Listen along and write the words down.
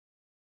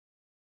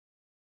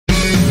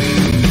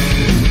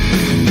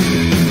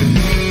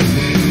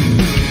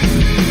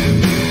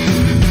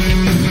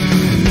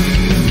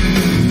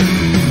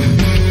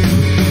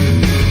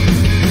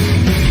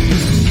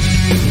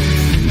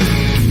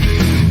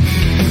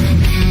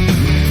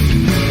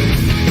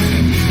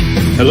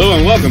Hello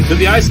and welcome to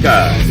the Ice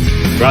Guys,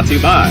 brought to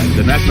you by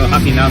the National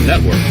Hockey Now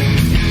Network.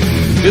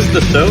 This is the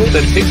show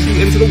that takes you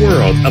into the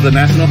world of the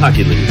National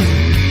Hockey League.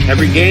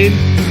 Every game,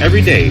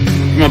 every day,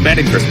 from a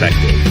betting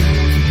perspective.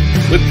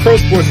 With pro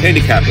sports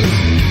handicappers,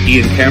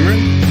 Ian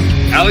Cameron,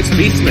 Alex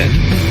B. Smith,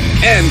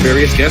 and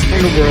various guests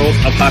from the world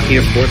of hockey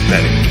and sports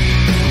betting.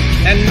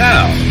 And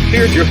now,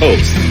 here's your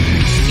host,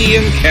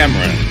 Ian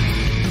Cameron.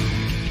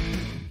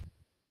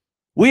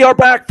 We are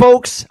back,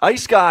 folks.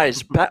 Ice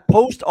Guys,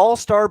 post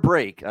All-Star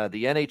break.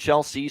 The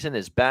NHL season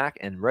is back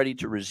and ready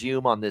to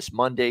resume on this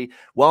Monday.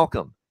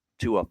 Welcome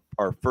to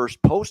our first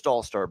post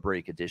All-Star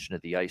break edition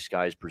of the Ice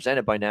Guys,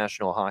 presented by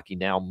National Hockey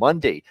Now.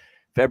 Monday,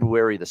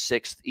 February the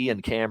 6th. Ian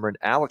Cameron,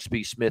 Alex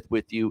B. Smith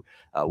with you.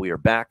 We are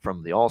back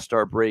from the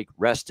All-Star break,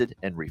 rested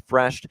and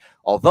refreshed.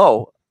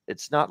 Although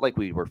it's not like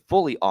we were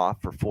fully off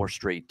for 4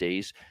 straight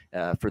days.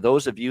 For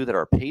those of you that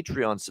are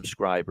Patreon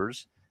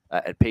subscribers,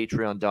 at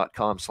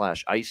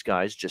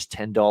patreon.com/iceguys, just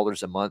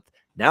 $10 a month.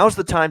 Now's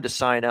the time to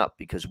sign up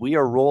because we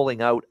are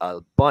rolling out a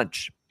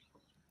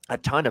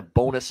ton of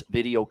bonus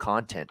video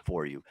content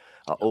for you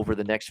over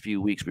the next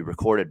few weeks. We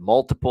recorded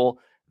multiple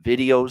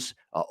videos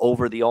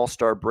over the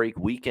All-Star break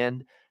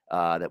weekend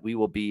that we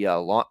will be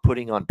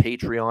putting on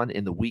Patreon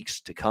in the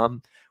weeks to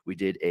come. We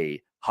did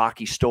a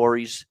hockey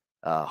stories,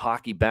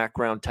 hockey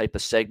background type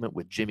of segment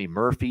with Jimmy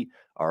Murphy,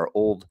 our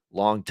old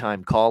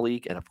longtime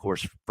colleague, and of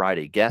course,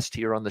 Friday guest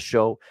here on the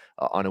show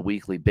on a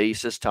weekly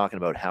basis, talking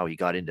about how he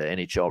got into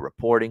NHL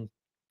reporting.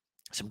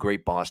 Some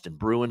great Boston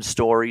Bruins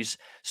stories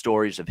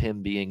of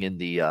him being in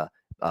the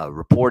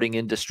reporting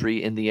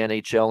industry in the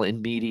NHL,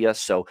 in media.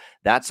 So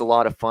that's a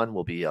lot of fun.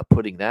 We'll be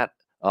putting that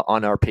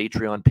on our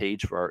Patreon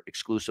page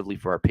exclusively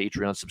for our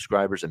Patreon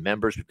subscribers and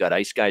members. We've got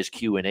Ice Guys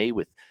Q&A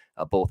with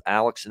both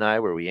Alex and I,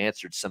 where we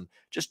answered some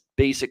just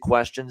basic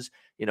questions,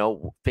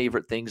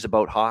 favorite things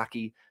about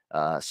hockey,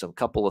 some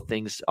couple of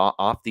things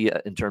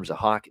in terms of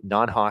hockey,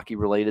 non-hockey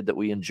related that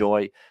we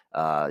enjoy,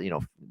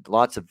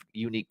 lots of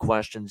unique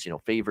questions,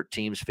 favorite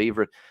teams,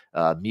 favorite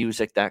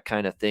music, that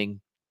kind of thing.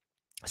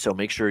 So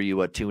make sure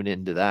you tune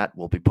into that.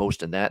 We'll be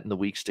posting that in the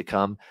weeks to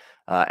come.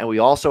 And we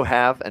also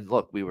have, and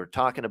look, we were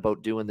talking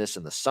about doing this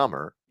in the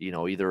summer,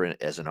 either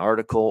as an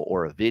article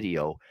or a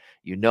video.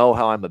 You know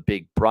how I'm a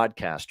big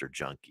broadcaster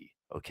junkie,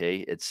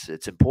 okay?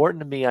 It's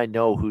important to me I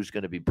know who's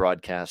going to be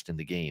broadcasting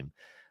the game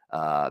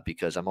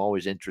because I'm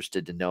always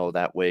interested to know.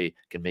 That way I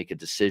can make a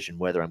decision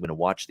whether I'm going to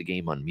watch the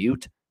game on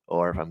mute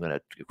or if I'm going to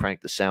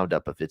crank the sound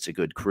up if it's a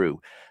good crew.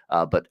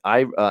 But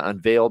I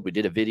we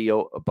did a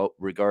video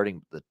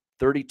regarding the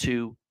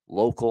 32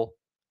 local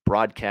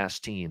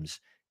broadcast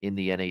teams in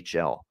the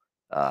NHL.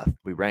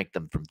 We ranked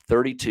them from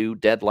 32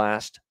 dead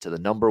last to the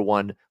number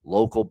 1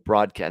 local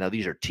broadcast. Now,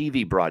 these are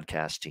TV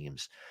broadcast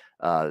teams.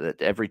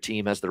 That every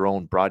team has their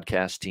own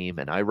broadcast team,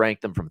 and I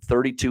ranked them from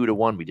 32 to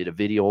 1. We did a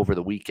video over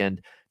the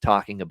weekend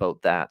talking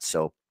about that.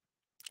 So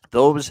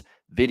those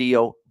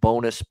video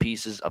bonus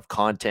pieces of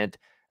content,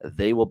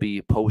 they will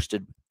be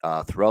posted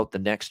throughout the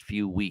next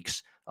few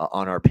weeks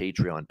on our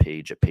Patreon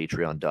page at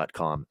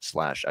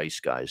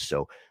patreon.com/iceguys.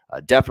 So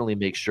definitely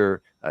make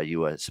sure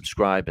you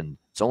subscribe, and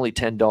it's only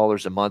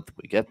 $10 a month.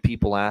 We get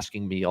people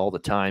asking me all the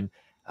time,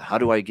 how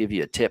do I give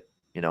you a tip?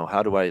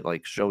 How do I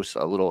show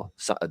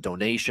a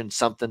donation,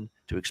 something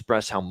to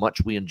express how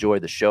much we enjoy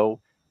the show?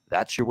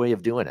 That's your way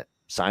of doing it.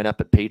 Sign up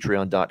at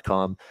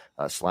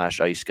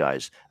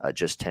patreon.com/iceguys,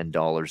 just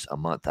 $10 a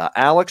month.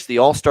 Alex, the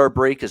All-Star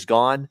break is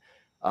gone.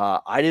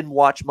 I didn't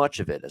watch much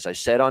of it. As I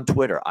said on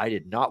Twitter, I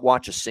did not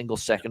watch a single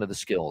second of the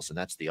skills, and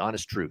that's the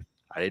honest truth.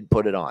 I didn't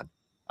put it on.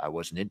 I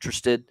wasn't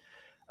interested,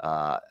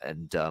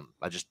 and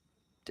I just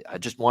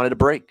wanted a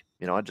break.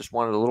 I just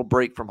wanted a little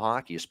break from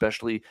hockey,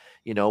 especially,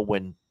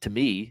 when, to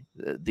me,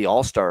 the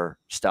All-Star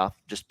stuff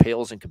just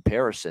pales in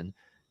comparison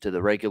to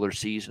the regular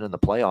season and the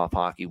playoff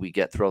hockey we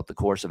get throughout the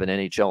course of an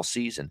NHL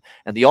season.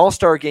 And the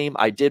All-Star game,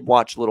 I did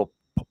watch little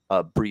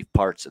brief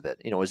parts of it.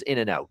 It was in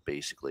and out,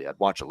 basically. I'd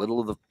watch a little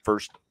of the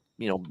first,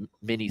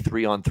 mini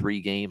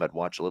 3-on-3 game. I'd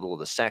watch a little of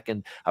the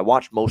second. I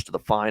watched most of the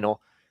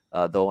final,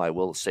 though I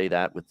will say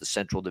that with the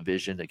Central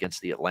Division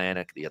against the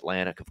Atlantic,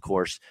 of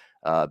course,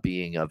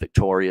 being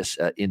victorious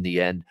in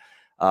the end.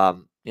 I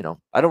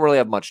don't really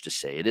have much to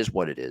say. It is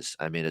what it is.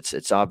 I mean,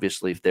 it's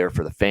obviously there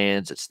for the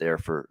fans. It's there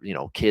for,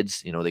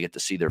 kids, they get to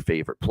see their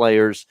favorite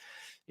players.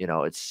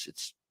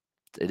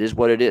 It is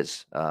what it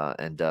is.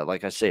 And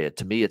like I say,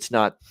 to me, it's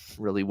not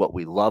really what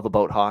we love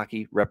about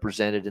hockey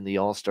represented in the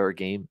All-Star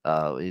game.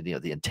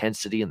 The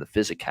intensity and the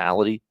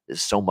physicality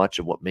is so much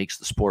of what makes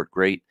the sport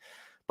great.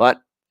 But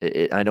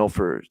I know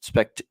for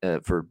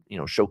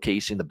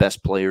showcasing the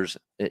best players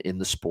in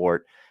the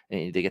sport,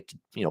 and they get to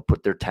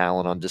put their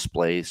talent on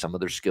display, some of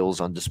their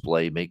skills on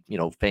display, make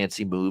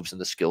fancy moves in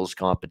the skills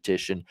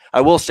competition.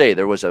 I will say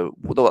there was a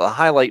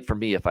highlight for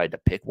me, if I had to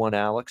pick one,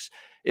 Alex.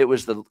 It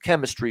was the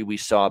chemistry we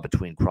saw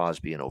between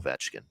Crosby and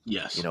Ovechkin.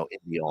 Yes, in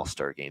the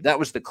All-Star game. That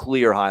was the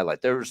clear highlight.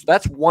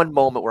 That's one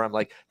moment where I'm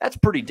like, that's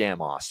pretty damn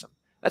awesome.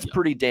 That's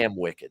pretty damn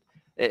wicked.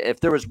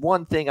 If there was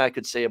one thing I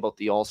could say about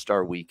the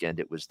All-Star weekend,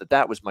 it was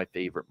that was my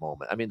favorite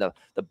moment. I mean, the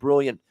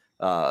brilliant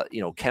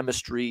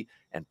chemistry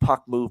and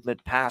puck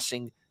movement,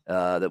 passing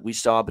that we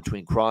saw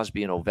between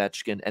Crosby and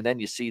Ovechkin. And then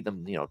you see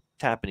them,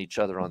 tapping each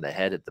other on the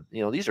head at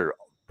these are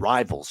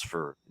rivals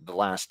for the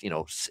last,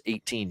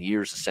 18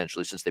 years,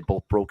 essentially, since they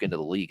both broke into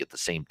the league at the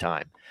same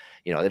time.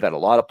 They've had a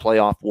lot of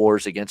playoff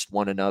wars against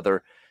one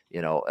another,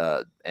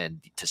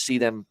 and to see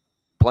them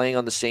playing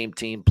on the same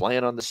team,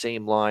 playing on the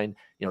same line,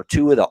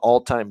 two of the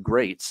all-time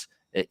greats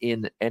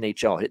in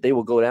NHL. They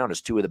will go down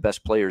as two of the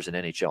best players in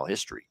NHL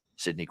history,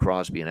 Sidney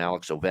Crosby and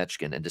Alex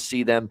Ovechkin. And to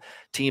see them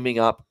teaming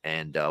up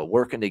and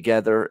working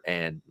together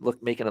and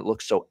making it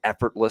look so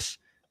effortless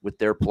with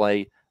their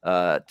play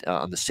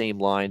on the same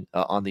line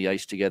on the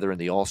ice together in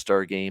the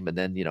All-Star game, and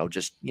then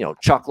just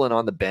chuckling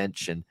on the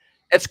bench, and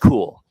it's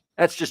cool.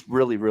 That's just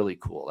really, really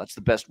cool. That's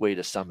the best way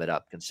to sum it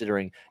up,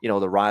 considering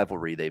the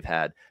rivalry they've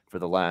had for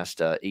the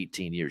last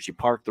 18 years. You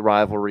park the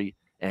rivalry,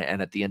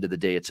 and at the end of the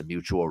day, it's a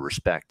mutual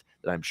respect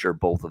that I'm sure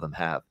both of them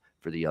have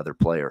for the other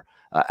player.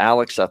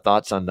 Alex,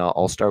 thoughts on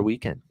All-Star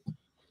Weekend?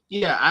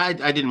 Yeah, I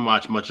didn't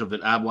watch much of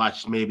it. I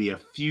watched maybe a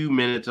few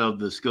minutes of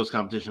the skills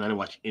competition. I didn't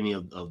watch any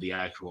of the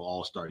actual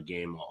All-Star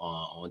game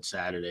on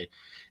Saturday.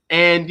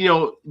 And,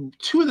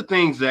 two of the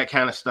things that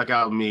kind of stuck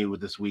out to me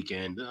with this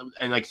weekend,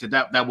 and like I said,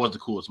 that was the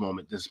coolest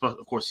moment.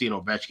 Of course, seeing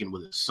Ovechkin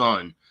with his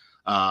son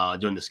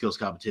during the skills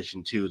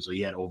competition, too. So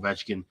he had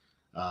Ovechkin,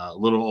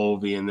 little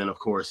Ovi, and then, of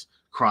course,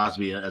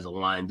 Crosby as a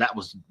line. That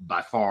was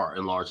by far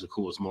and large the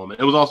coolest moment.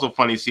 It was also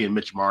funny seeing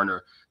Mitch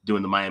Marner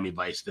doing the Miami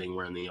Vice thing,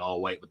 wearing the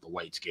all white with the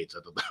white skates.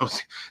 I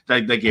thought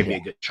that gave me a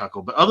good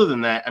chuckle. But other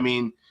than that, I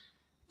mean,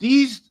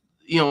 these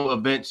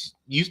events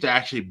used to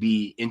actually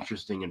be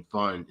interesting and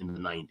fun in the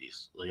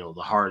 90s.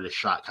 The hardest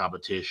shot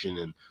competition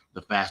and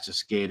the fastest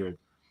skater.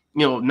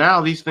 Now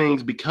these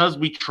things, because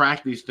we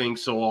track these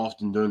things so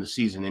often during the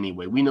season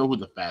anyway, we know who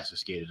the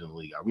fastest skaters in the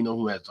league are. We know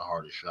who has the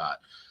hardest shot.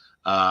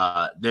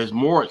 There's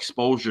more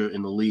exposure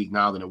in the league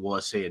now than it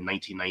was, say, in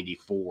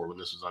 1994 when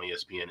this was on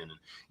ESPN, and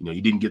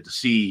you didn't get to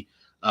see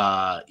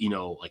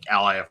like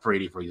Al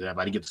Iafrate, for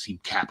example. I didn't get to see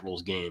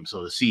Capitals game,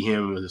 so to see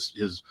him with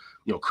his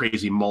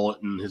crazy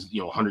mullet and his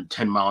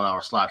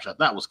 110-mile-an-hour slap shot,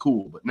 that was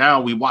cool. But now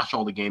we watch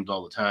all the games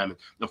all the time, and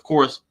of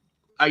course,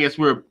 I guess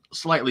we're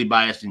slightly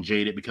biased and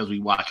jaded because we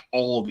watch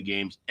all the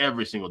games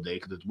every single day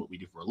because it's what we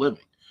do for a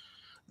living.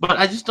 But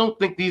I just don't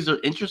think these are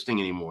interesting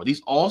anymore.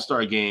 These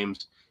All-Star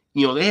games,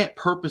 they had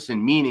purpose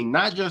and meaning,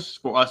 not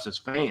just for us as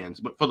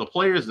fans, but for the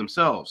players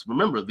themselves.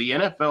 Remember, the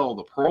NFL,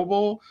 the Pro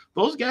Bowl,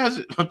 those guys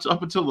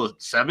up until the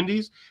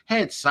 70s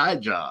had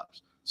side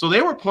jobs. So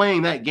they were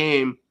playing that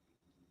game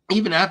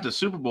even after the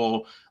Super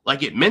Bowl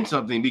like it meant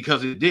something,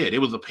 because it did. It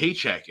was a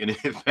paycheck, and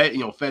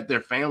it fed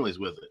their families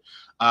with it.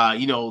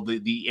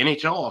 The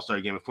NHL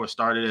All-Star game, of course,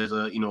 started as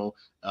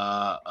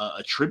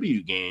a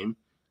tribute game.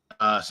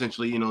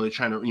 Essentially, they're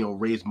trying to,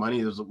 raise money.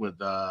 It was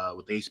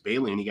with Ace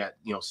Bailey, and he got,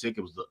 sick.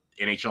 It was the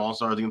NHL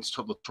All-Stars against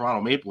the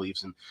Toronto Maple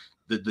Leafs. And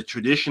the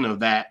tradition of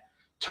that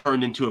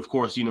turned into, of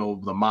course, the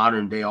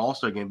modern day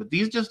All-Star game. But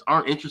these just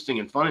aren't interesting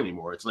and fun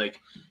anymore. It's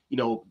like,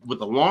 with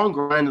the long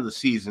grind of the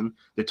season,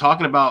 they're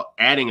talking about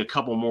adding a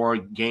couple more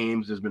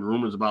games. There's been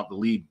rumors about the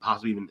league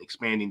possibly even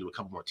expanding to a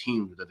couple more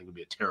teams, which I think would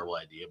be a terrible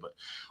idea. But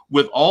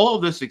with all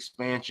of this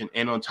expansion,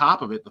 and on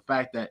top of it, the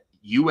fact that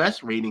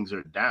U.S. ratings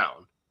are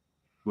down,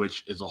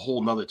 which is a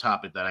whole nother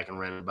topic that I can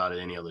rant about at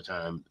any other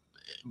time.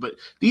 But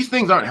these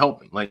things aren't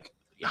helping. Like,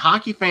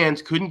 hockey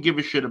fans couldn't give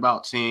a shit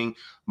about seeing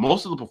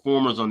most of the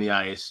performers on the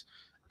ice.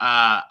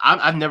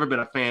 I've never been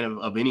a fan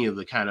of any of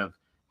the kind of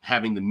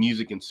having the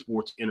music and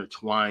sports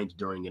intertwined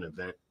during an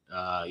event.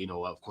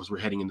 Of course, we're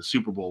heading into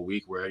Super Bowl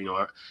week where,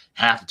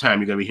 half the time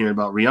you're going to be hearing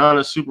about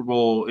Rihanna's Super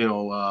Bowl,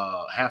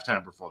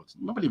 halftime performance.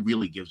 Nobody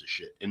really gives a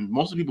shit. And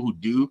most of the people who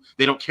do,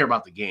 they don't care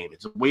about the game.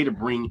 It's a way to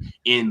bring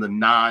in the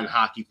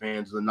non-hockey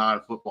fans, the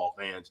non-football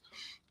fans.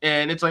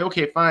 And it's like,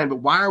 okay, fine, but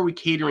why are we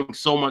catering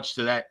so much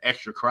to that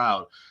extra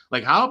crowd?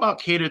 Like, how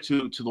about cater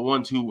to the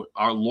ones who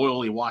are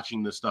loyally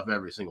watching this stuff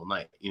every single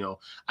night?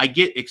 I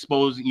get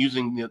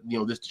using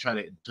this to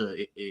try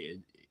to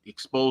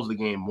expose the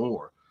game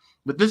more.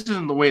 But this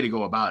isn't the way to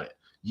go about it.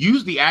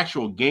 Use the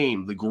actual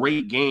game, the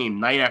great game,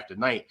 night after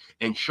night,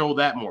 and show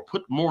that more.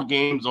 Put more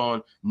games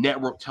on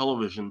network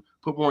television.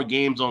 Put more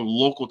games on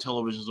local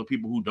television so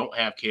people who don't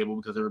have cable,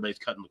 because everybody's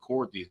cutting the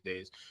cord these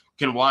days,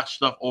 can watch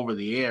stuff over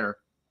the air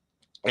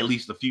at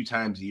least a few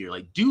times a year.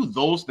 Like, do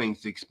those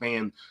things to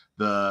expand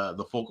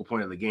the focal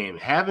point of the game.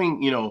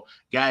 Having,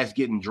 guys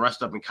getting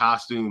dressed up in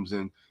costumes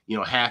and,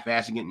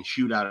 half-assing getting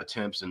shootout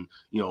attempts and,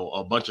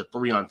 a bunch of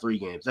 3-on-3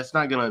 games, that's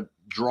not going to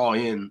draw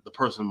in the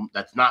person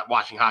that's not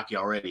watching hockey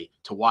already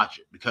to watch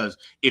it. Because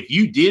if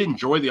you did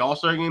enjoy the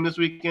All-Star game this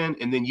weekend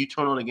and then you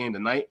turn on a game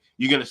tonight,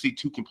 you're going to see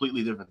two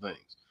completely different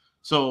things.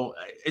 So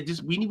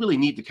we really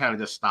need to kind of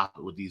just stop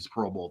it with these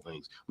Pro Bowl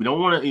things. We don't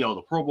want to,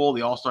 the Pro Bowl,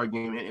 the All-Star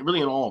game, and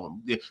really in all of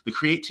them. The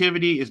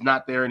creativity is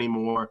not there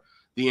anymore.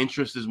 The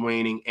interest is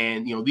waning.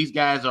 And, these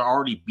guys are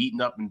already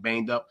beaten up and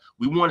banged up.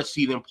 We want to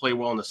see them play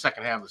well in the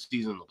second half of the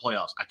season in the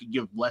playoffs. I could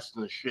give less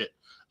than a shit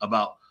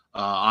about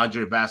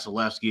Andre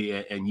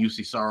Vasilevsky and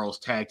UC Saros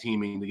tag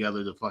teaming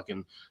together to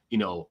fucking,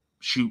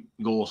 shoot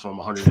goals from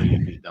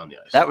 180 feet down the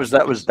ice.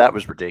 That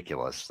was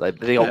ridiculous.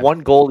 They got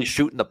one goalie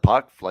shooting the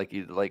puck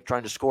like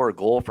trying to score a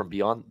goal from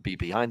behind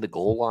the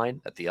goal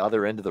line at the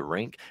other end of the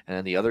rink, and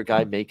then the other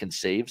guy making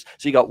saves.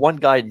 So you got one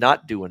guy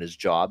not doing his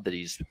job that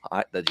he's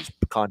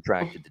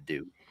contracted to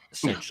do,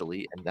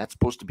 essentially, and that's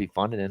supposed to be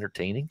fun and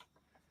entertaining.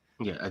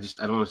 Yeah, I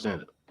don't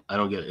understand it. I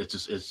don't get it.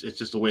 It's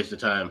just a waste of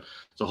time.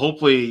 So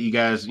hopefully you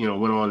guys, went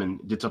on and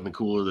did something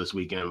cooler this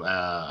weekend.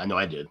 I know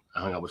I did.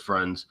 I hung out with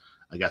friends.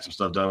 I got some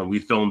stuff done. We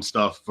filmed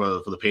stuff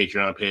for the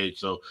Patreon page.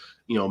 So,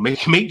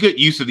 make good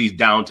use of these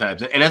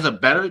downtimes. And as a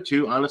bettor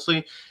too,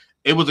 honestly,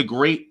 it was a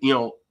great,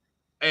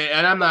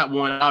 and I'm not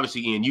one,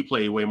 obviously, Ian, you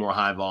play way more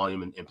high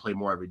volume and play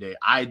more every day.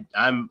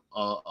 I'm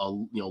a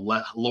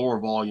lower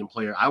volume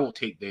player. I will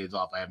take days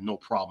off. I have no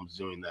problems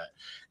doing that.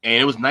 And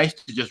it was nice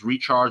to just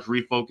recharge,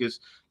 refocus,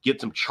 get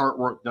some chart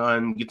work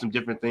done, get some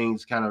different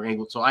things kind of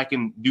angled so I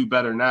can do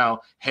better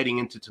now heading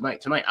into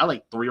tonight. Tonight, I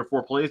like 3 or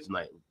 4 plays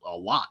tonight, a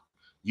lot.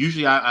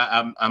 Usually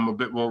I'm a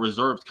bit more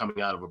reserved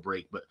coming out of a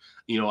break, but,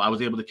 I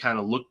was able to kind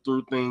of look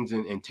through things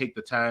and take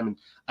the time. And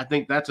I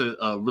think that's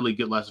a really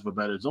good lesson for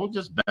bettors. Don't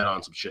just bet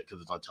on some shit because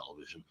it's on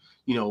television.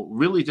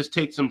 Really just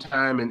take some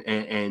time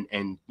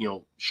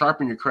and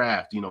sharpen your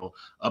craft,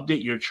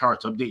 update your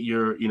charts, update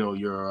your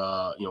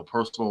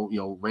personal,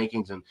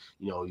 rankings and,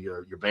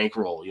 your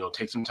bankroll,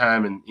 take some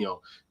time and,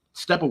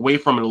 step away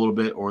from it a little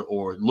bit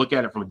or look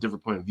at it from a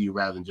different point of view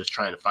rather than just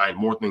trying to find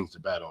more things to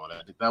bet on.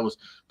 I think that was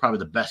probably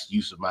the best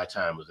use of my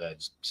time, was that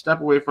just step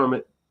away from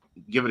it,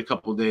 give it a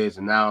couple of days,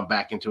 and now I'm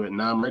back into it. And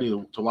now I'm ready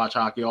to watch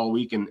hockey all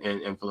week and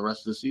for the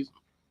rest of the season.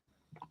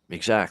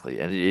 Exactly.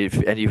 And you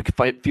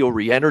feel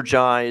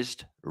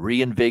re-energized,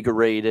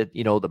 reinvigorated,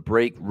 the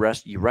break,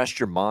 you rest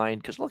your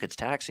mind. Because look, it's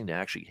taxing to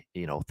actually,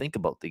 think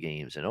about the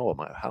games and, how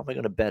am I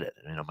going to bet it?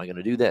 And am I going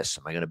to do this?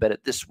 Am I going to bet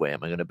it this way?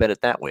 Am I going to bet it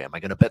that way? Am I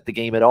going to bet the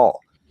game at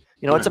all?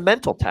 It's a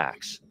mental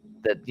tax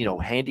that,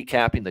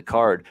 handicapping the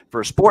card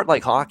for a sport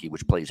like hockey,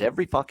 which plays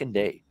every fucking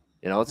day.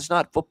 It's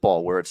not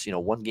football where it's,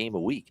 one game a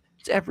week.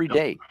 It's every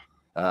day.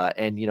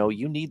 And,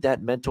 you need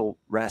that mental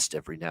rest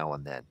every now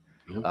and then.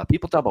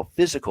 People talk about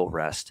physical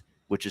rest,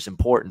 which is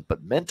important,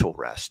 but mental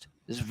rest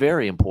is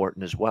very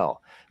important as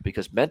well,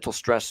 because mental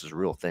stress is a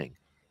real thing.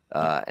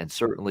 And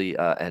certainly,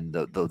 and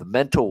the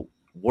mental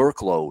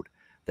workload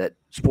that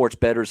sports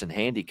bettors and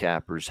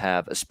handicappers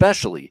have,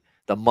 especially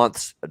the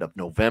months of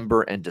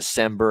November and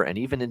December and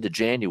even into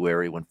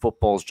January when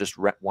football's just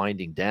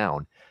winding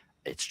down,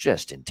 it's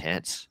just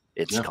intense.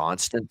 It's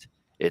constant.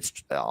 It's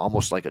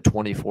almost like a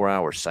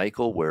 24-hour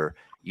cycle where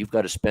you've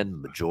got to spend the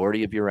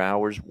majority of your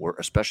hours,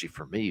 especially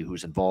for me,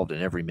 who's involved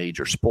in every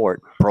major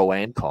sport, pro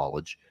and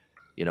college.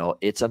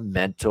 It's a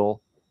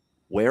mental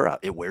wear out.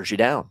 It wears you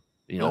down,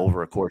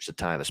 over a course of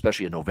time,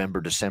 especially a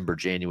November, December,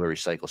 January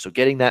cycle. So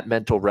getting that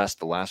mental rest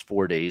the last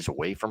 4 days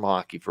away from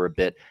hockey for a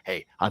bit,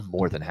 hey, I'm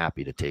more than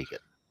happy to take it.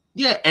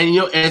 Yeah, and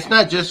and it's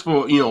not just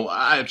for,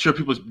 I'm sure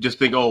people just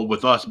think,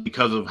 with us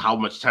because of how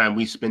much time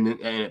we spend in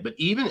it, but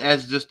even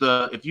as just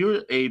if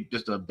you're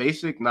just a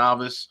basic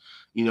novice,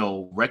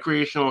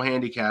 recreational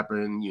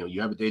handicapper, and you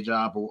have a day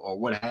job or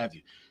what have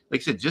you. Like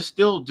I said, just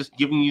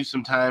giving you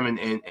some time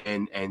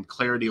and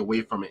clarity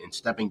away from it and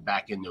stepping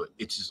back into it.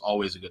 It's just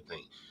always a good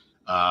thing.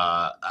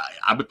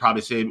 I would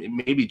probably say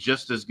maybe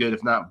just as good,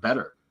 if not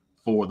better,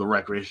 for the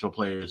recreational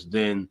players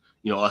than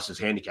us as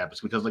handicappers,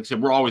 because like I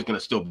said, we're always going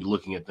to still be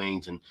looking at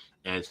things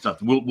and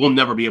stuff. We'll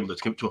never be able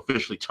to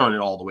officially turn it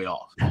all the way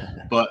off.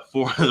 But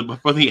for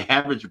the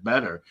average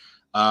bettor,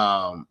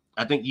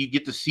 I think you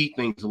get to see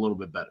things a little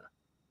bit better.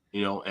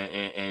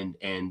 And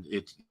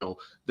it's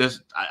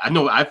there's I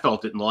know I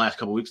felt it in the last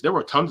couple of weeks. There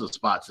were tons of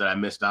spots that I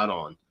missed out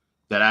on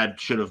that I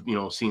should have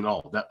seen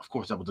all. That, of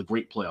course, that was a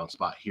great play on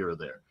spot here or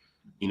there,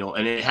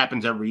 and it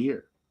happens every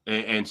year.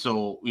 And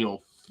so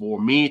for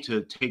me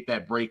to take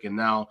that break and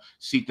now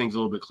see things a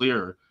little bit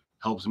clearer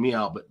helps me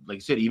out. But like I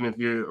said, even if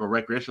you're a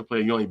recreational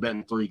player, you only bet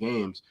in 3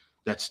 games,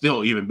 that's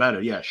still even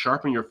better. Yeah,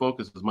 sharpen your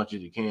focus as much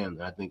as you can.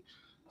 And I think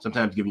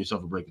sometimes giving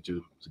yourself a break or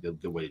two is a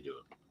good way to do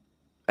it.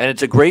 And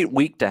it's a great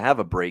week to have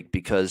a break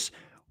because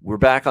we're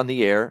back on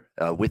the air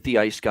with the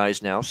Ice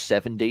Guys now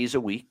 7 days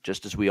a week,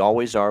 just as we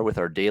always are with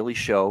our daily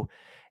show.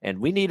 And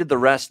we needed the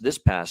rest this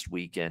past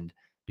weekend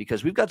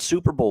because we've got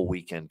Super Bowl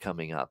weekend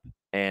coming up.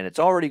 And it's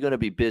already going to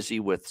be busy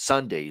with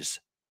Sunday's,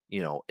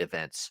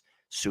 events.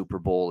 Super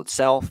Bowl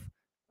itself,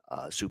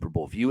 Super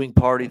Bowl viewing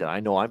party that I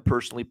know I'm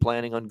personally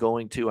planning on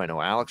going to. I know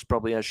Alex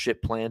probably has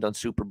shit planned on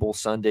Super Bowl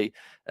Sunday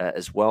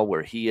as well,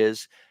 where he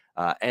is.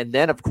 And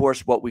then, of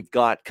course, what we've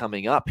got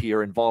coming up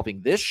here involving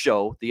this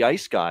show, the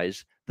Ice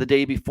Guys, the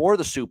day before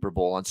the Super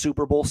Bowl on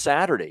Super Bowl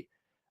Saturday.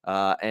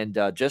 And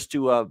just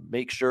to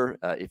make sure,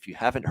 if you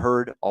haven't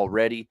heard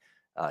already,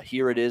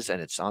 here it is,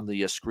 and it's on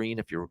the screen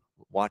if you're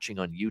watching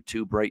on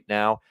YouTube right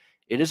now.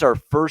 It is our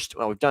first.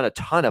 Well, we've done a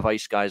ton of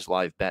Ice Guys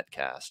live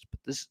betcasts,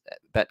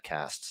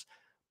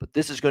 but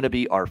this is going to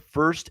be our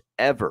first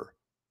ever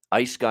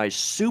Ice Guys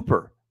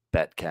Super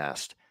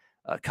Betcast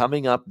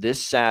coming up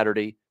this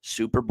Saturday,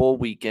 Super Bowl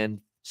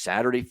weekend,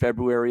 Saturday,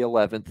 February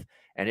 11th,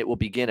 and it will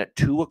begin at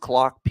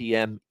 2:00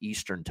 p.m.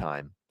 Eastern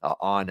Time.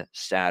 on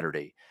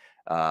Saturday.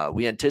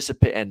 We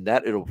anticipate, and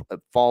that it'll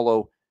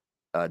follow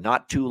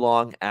not too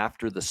long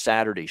after the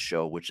Saturday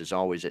show, which is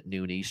always at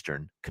noon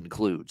Eastern,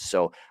 concludes.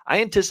 So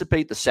I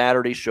anticipate the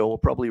Saturday show will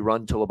probably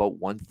run till about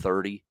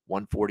 1:30,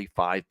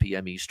 1:45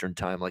 p.m. Eastern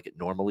time, like it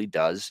normally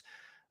does.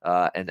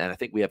 And I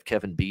think we have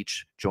Kevin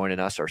Beach joining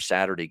us, our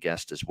Saturday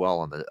guest as well,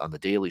 on the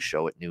Daily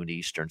Show at noon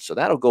Eastern. So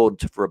that'll go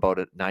for about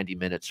 90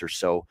 minutes or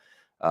so.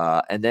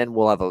 And then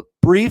we'll have a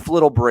brief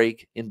little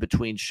break in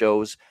between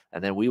shows,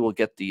 and then we will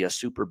get the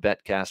Super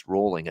Betcast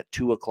rolling at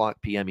 2:00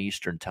 p.m.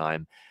 Eastern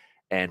time.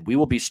 And we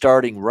will be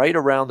starting right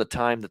around the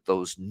time that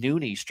those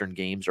noon Eastern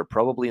games are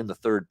probably in the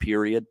third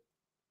period.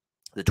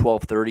 The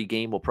 12:30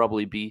 game will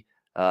probably be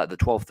the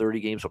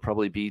 12:30 games will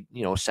probably be,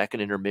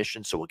 second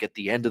intermission. So we'll get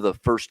the end of the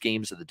first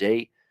games of the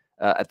day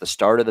at the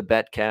start of the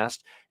Betcast.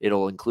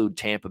 It'll include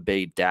Tampa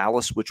Bay,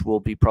 Dallas, which will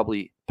be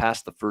probably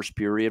past the first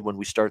period when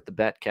we start the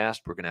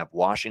Betcast. We're going to have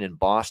Washington,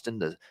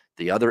 Boston,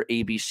 the other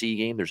ABC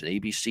game. There's an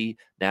ABC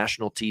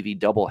national TV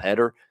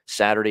doubleheader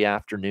Saturday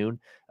afternoon.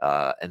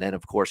 And then,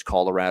 of course,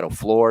 Colorado,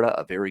 Florida,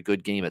 a very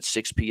good game at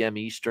 6 p.m.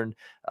 Eastern.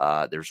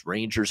 There's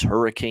Rangers,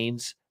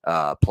 Hurricanes,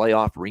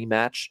 playoff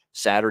rematch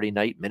Saturday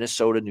night.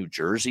 Minnesota, New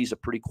Jersey's a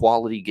pretty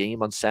quality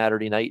game on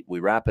Saturday night. We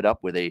wrap it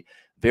up with a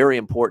very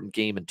important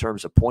game in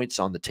terms of points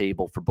on the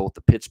table for both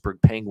the Pittsburgh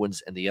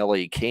Penguins and the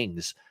LA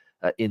Kings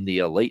in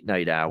the late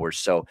night hours.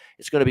 So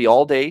it's going to be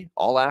all day,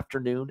 all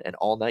afternoon, and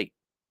all night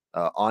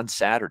on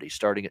Saturday,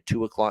 starting at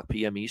 2:00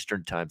 p.m.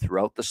 Eastern time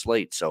throughout the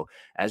slate. So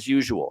as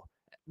usual,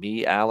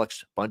 me,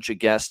 Alex, bunch of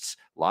guests,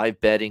 live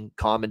betting,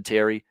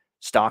 commentary,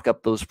 stock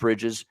up those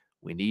fridges.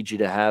 We need you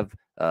to have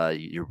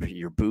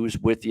your booze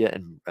with you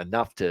and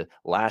enough to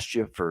last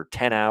you for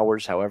 10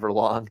 hours, however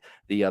long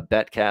the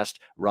Betcast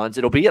runs.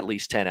 It'll be at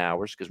least 10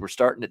 hours because we're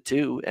starting at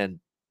 2, and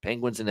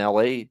Penguins and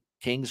LA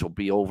Kings will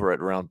be over at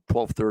around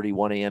 12:30,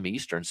 1 a.m.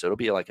 Eastern. So it'll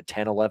be like a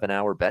 10,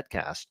 11-hour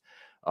Betcast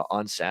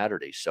on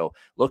Saturday. So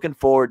looking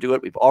forward to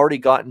it. We've already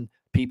gotten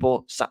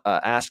people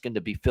asking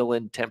to be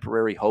fill-in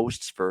temporary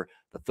hosts for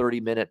the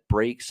 30-minute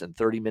breaks and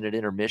 30-minute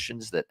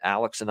intermissions that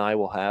Alex and I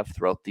will have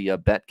throughout the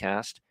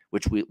Betcast,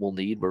 which we will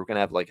need. We're going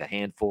to have like a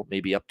handful,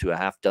 maybe up to a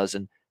half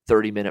dozen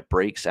 30-minute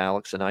breaks,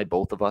 Alex and I,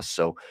 both of us.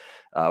 So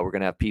we're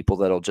going to have people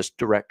that'll just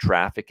direct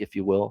traffic, if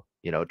you will,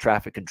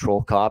 traffic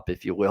control cop,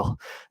 if you will,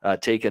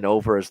 taking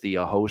over as the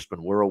host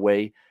when we're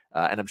away.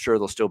 And I'm sure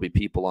there'll still be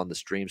people on the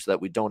stream so that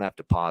we don't have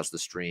to pause the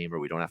stream or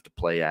we don't have to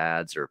play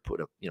ads or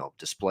put a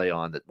display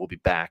on that we'll be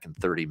back in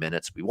 30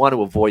 minutes. We want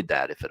to avoid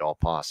that if at all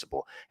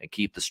possible and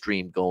keep the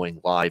stream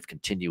going live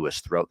continuous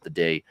throughout the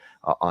day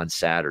on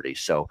Saturday.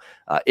 So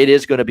it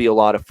is going to be a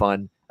lot of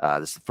fun.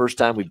 This is the first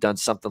time we've done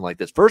something like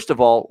this. First of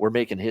all, we're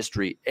making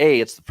history. A,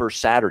 it's the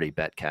first Saturday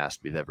Betcast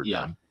we've ever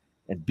done.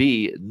 And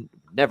B,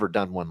 never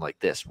done one like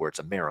this where it's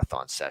a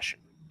marathon session,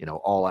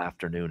 all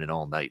afternoon and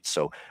all night.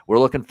 So we're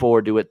looking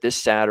forward to it this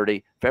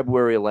Saturday,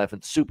 February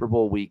 11th, Super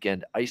Bowl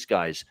weekend. Ice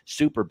Guys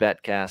Super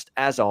Betcast.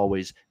 As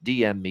always,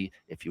 DM me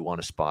if you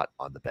want a spot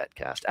on the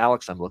Betcast.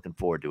 Alex, I'm looking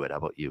forward to it. How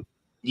about you?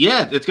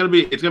 Yeah, it's gonna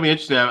be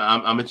interesting.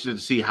 I'm interested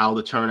to see how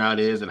the turnout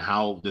is and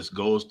how this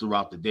goes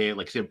throughout the day.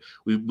 Like I said,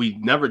 we've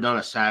never done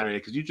a Saturday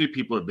because usually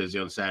people are busy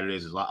on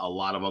Saturdays. There's a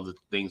lot of other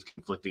things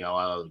conflicting, a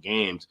lot of other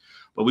games.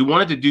 But we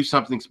wanted to do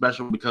something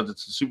special because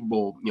it's the Super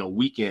Bowl,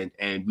 weekend,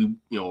 and we,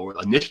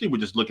 initially we're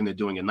just looking at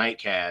doing a night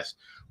cast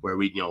where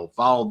we,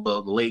 follow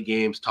the late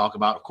games, talk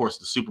about, of course,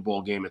 the Super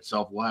Bowl game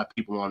itself. We'll have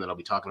people on that'll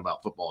be talking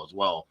about football as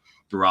well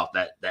throughout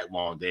that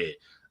long day.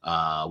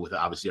 With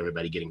obviously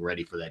everybody getting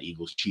ready for that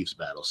Eagles-Chiefs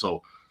battle.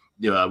 So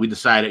we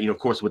decided, of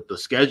course, with the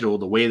schedule,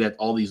 the way that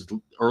all these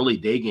early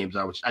day games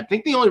are, which I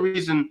think the only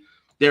reason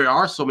there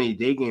are so many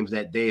day games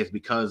that day is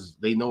because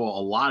they know a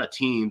lot of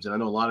teams, and I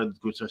know a lot of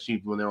groups,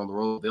 especially when they're on the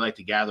road, they like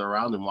to gather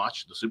around and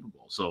watch the Super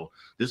Bowl. So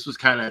this was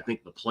kind of, I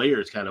think the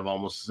players kind of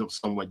almost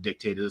somewhat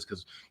dictated this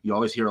because you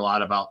always hear a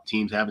lot about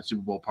teams having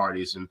Super Bowl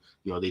parties and,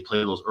 they play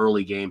those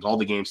early games. All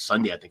the games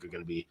Sunday, I think, are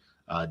going to be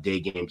day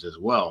games as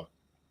well,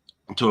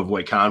 to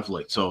avoid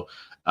conflict. So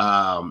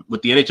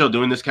with the NHL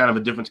doing this kind of a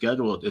different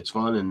schedule, it's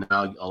fun and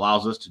now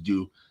allows us to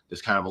do this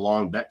kind of a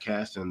long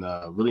Betcast, and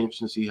really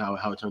interesting to see how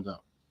it turns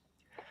out.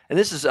 And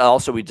this is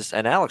also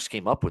and Alex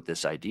came up with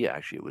this idea.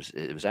 Actually,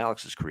 it was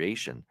Alex's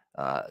creation,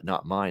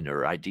 not mine,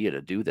 or idea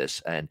to do this.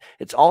 And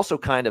it's also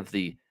kind of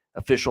the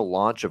official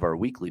launch of our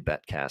weekly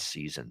Betcast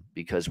season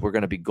because we're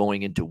going to be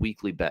going into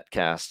weekly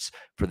Betcasts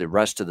for the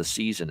rest of the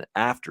season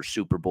after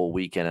Super Bowl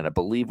weekend. And I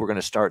believe we're going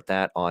to start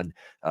that on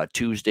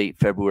Tuesday,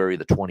 February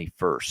the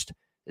 21st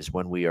is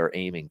when we are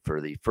aiming for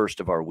the first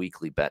of our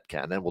weekly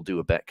Betcast. And then we'll do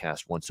a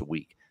Betcast once a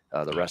week,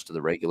 the rest of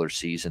the regular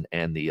season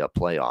and the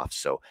playoffs.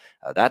 So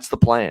that's the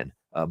plan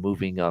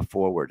moving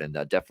forward. And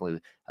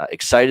definitely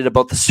excited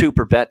about the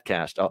Super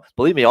Betcast.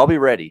 Believe me, I'll be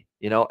ready,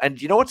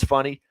 And you know what's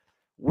funny?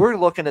 We're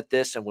looking at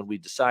this, and when we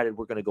decided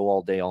we're going to go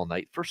all day, all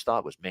night, first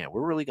thought was, man,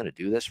 we're really going to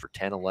do this for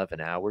 10, 11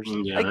 hours?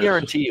 Yeah. I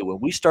guarantee you, when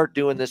we start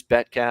doing this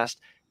Betcast,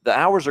 the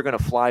hours are going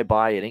to fly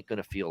by. It ain't going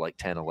to feel like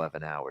 10,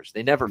 11 hours.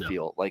 They never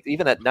feel like,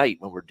 even at night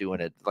when we're doing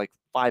it, like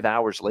 5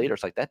 hours later,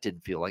 it's like, that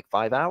didn't feel like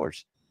 5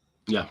 hours.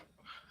 Yeah.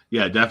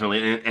 Yeah,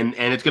 definitely. And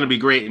it's going to be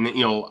great.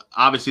 And,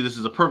 obviously this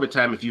is a perfect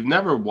time. If you've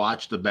never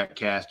watched the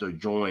Betcast or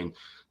joined,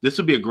 this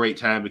would be a great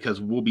time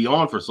because we'll be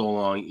on for so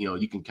long.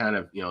 You can kind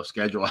of,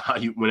 schedule how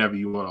whenever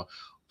you want to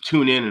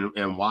tune in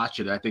and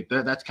watch it. I think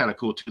that's kind of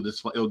cool too.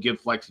 It'll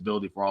give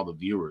flexibility for all the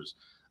viewers.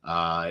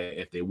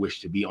 If they wish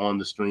to be on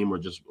the stream or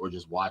just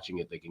watching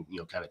it, they can,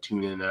 kind of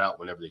tune in and out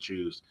whenever they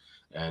choose.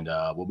 And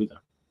we'll be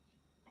there.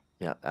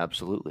 Yeah,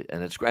 absolutely.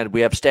 And it's great.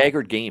 We have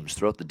staggered games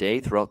throughout the day,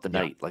 throughout the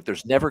night. Like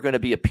there's never going to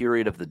be a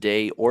period of the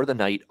day or the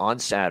night on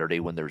Saturday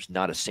when there's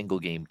not a single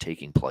game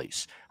taking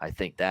place. I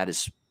think that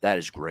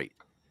is great.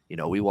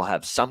 We will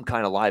have some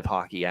kind of live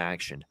hockey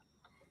action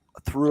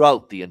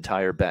throughout the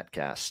entire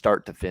Betcast,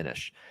 start to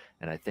finish.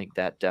 And I think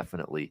that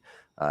definitely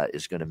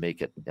is going to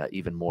make it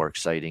even more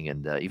exciting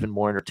and even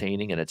more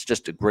entertaining. And it's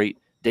just a great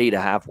day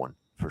to have one.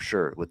 For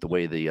sure, with the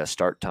way the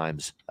start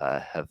times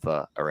end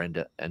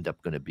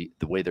up going to be,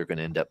 the way they're going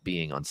to end up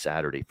being on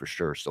Saturday, for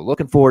sure. So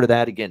looking forward to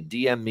that. Again,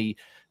 DM me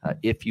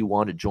if you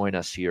want to join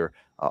us here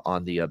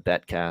on the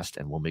Betcast,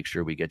 and we'll make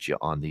sure we get you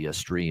on the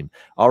stream.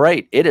 All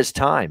right, it is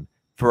time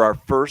for our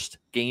first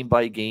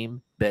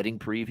game-by-game betting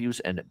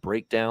previews and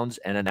breakdowns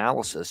and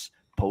analysis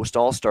post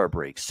All-Star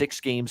break. 6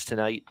 games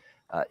tonight.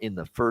 In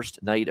the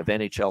first night of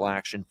NHL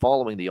action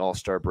following the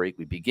All-Star break.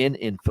 We begin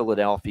in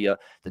Philadelphia.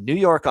 The New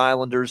York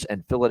Islanders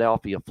and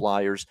Philadelphia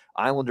Flyers.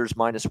 Islanders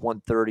minus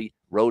 130,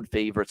 road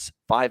favorites,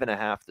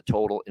 5.5 the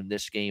total in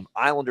this game.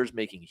 Islanders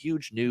making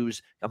huge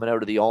news coming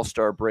out of the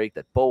All-Star break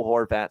that Bo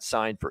Horvat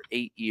signed for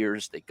 8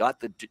 years. They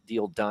got the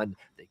deal done.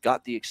 They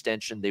got the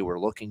extension they were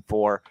looking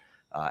for.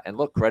 And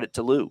look, credit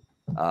to Lou.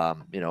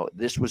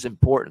 This was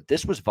important.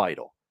 This was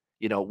vital.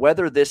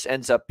 Whether this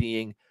ends up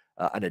being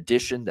an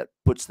addition that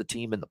puts the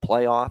team in the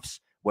playoffs,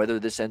 whether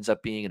this ends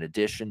up being an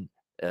addition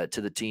to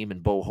the team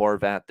in Bo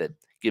Horvat that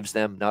gives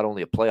them not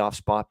only a playoff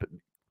spot, but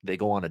they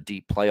go on a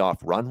deep playoff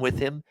run with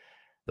him.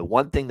 The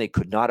one thing they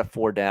could not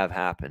afford to have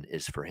happen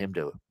is for him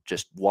to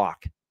just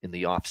walk in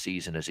the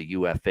offseason as a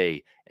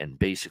UFA and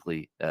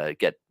basically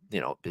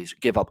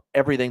give up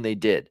everything they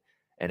did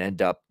and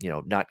end up,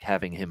 not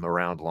having him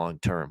around long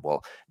term.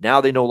 Well, now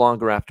they no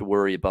longer have to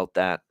worry about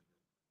that.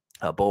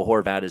 Bo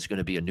Horvat is going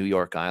to be a New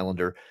York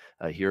Islander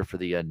here for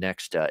the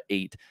next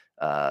 8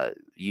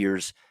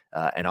 years.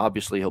 And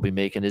obviously he'll be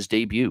making his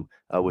debut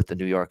with the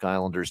New York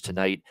Islanders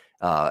tonight.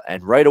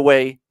 And right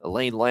away,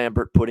 Elaine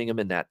Lambert putting him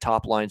in that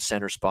top line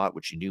center spot,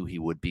 which you knew he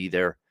would be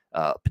there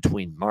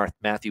between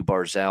Matthew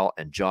Barzal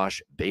and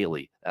Josh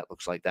Bailey. That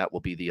looks like that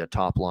will be the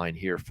top line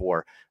here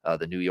for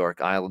the New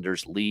York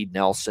Islanders. Lee,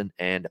 Nelson,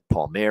 and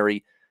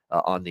Palmieri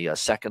on the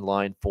second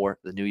line for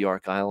the New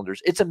York Islanders.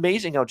 It's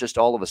amazing how just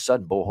all of a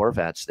sudden Bo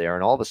Horvat's there,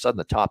 and all of a sudden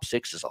the top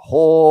 6 is a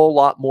whole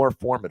lot more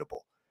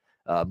formidable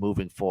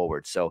moving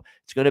forward. So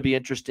it's going to be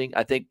interesting.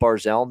 I think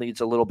Barzal needs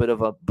a little bit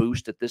of a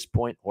boost at this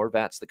point.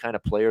 Horvat's the kind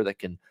of player that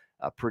can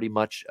pretty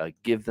much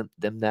give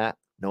them that,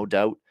 no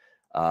doubt.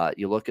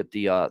 You look at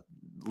the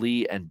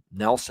Lee and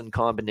Nelson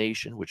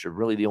combination, which are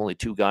really the only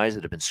 2 guys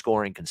that have been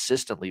scoring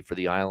consistently for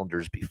the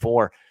Islanders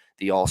before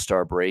the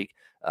All-Star break.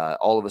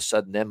 All of a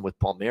sudden, then with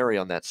Palmieri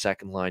on that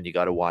second line, you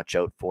got to watch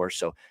out for.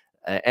 So,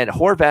 and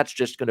Horvat's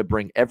just going to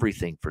bring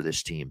everything for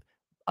this team.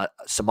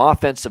 Some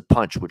offensive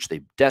punch, which they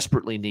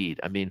desperately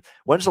need. I mean,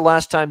 when's the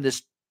last time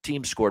this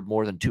team scored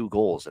more than 2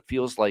 goals? It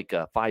feels like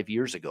 5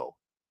 years ago,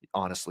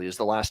 honestly, is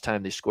the last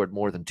time they scored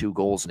more than 2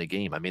 goals in a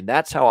game. I mean,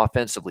 that's how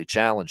offensively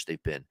challenged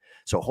they've been.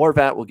 So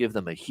Horvat will give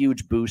them a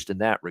huge boost in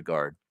that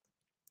regard.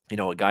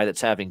 A guy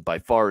that's having by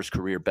far his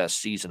career best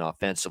season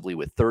offensively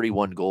with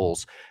 31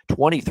 goals,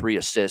 23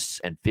 assists,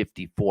 and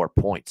 54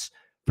 points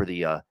for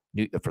the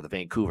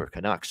Vancouver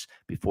Canucks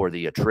before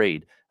the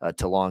trade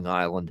to Long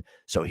Island.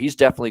 So he's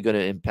definitely going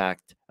to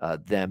impact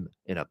them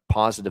in a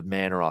positive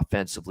manner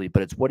offensively,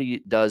 but it's what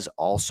he does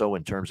also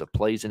in terms of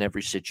plays in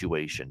every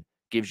situation,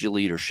 gives you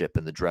leadership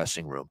in the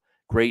dressing room,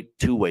 great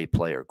two-way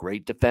player,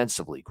 great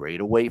defensively,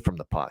 great away from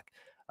the puck,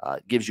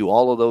 gives you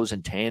all of those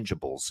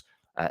intangibles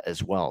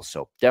as well.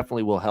 So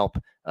definitely will help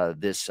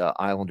this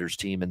Islanders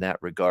team in that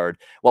regard.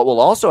 What will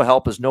also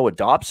help is Noah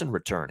Dobson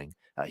returning.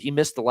 He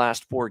missed the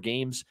last 4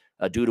 games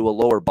due to a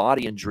lower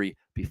body injury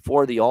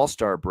before the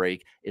All-Star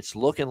break. It's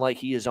looking like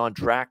he is on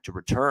track to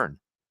return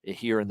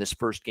here in this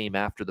first game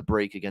after the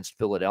break against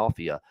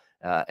Philadelphia.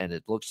 And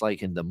it looks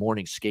like in the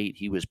morning skate,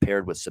 he was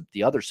paired with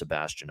the other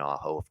Sebastian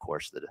Aho, of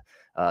course, the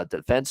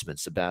defenseman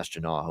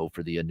Sebastian Aho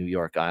for the New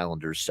York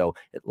Islanders. So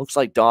it looks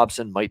like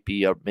Dobson might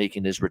be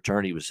making his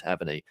return. He was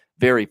having a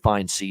very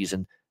fine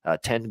season,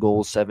 10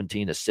 goals,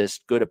 17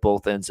 assists, good at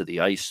both ends of the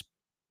ice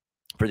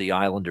for the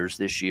Islanders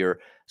this year.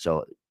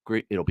 So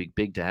great. It'll be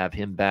big to have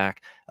him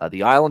back.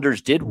 The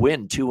Islanders did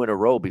win 2 in a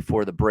row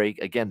before the break.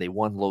 Again, they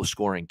won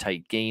low-scoring,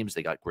 tight games.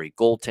 They got great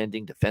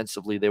goaltending.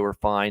 Defensively, they were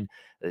fine.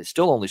 They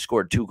still only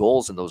scored 2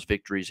 goals in those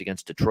victories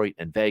against Detroit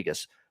and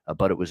Vegas,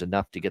 but it was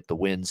enough to get the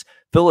wins.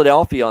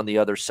 Philadelphia, on the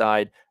other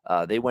side,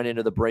 they went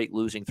into the break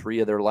losing 3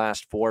 of their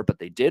last 4, but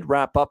they did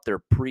wrap up their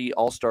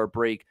pre-All-Star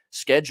break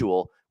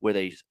schedule with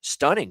a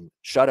stunning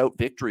shutout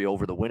victory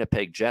over the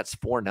Winnipeg Jets,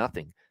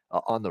 4-0.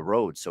 on the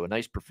road. So a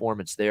nice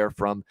performance there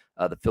from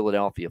the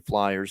Philadelphia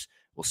Flyers.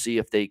 We'll see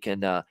if they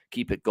can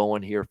keep it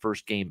going here.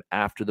 First game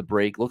after the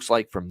break. Looks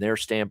like from their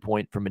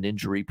standpoint, from an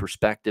injury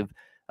perspective,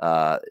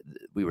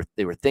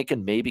 they were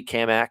thinking maybe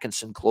Cam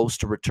Atkinson close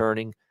to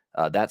returning.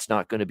 That's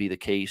not going to be the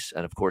case.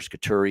 And of course,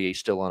 Couturier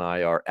still on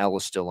IR,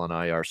 Ellis still on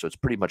IR. So it's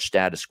pretty much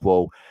status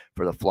quo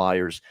for the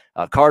Flyers.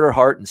 Carter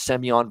Hart and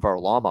Semyon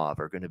Varlamov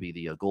are going to be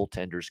the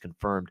goaltenders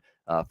confirmed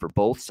for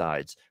both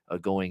sides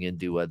going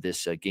into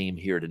this game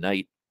here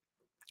tonight.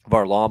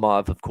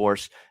 Varlamov, of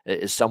course,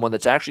 is someone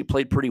that's actually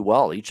played pretty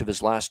well each of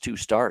his last two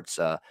starts.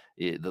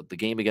 The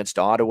game against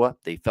Ottawa,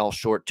 they fell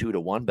short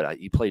 2-1, but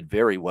he played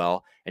very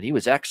well, and he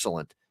was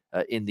excellent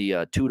in the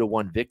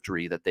 2-1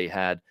 victory that they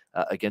had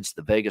against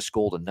the Vegas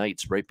Golden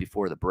Knights right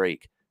before the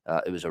break.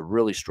 It was a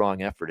really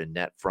strong effort in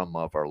net from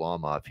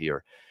Varlamov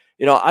here.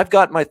 I've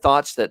got my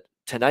thoughts that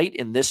tonight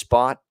in this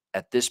spot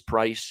at this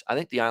price, I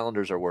think the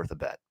Islanders are worth a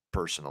bet.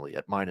 Personally,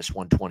 at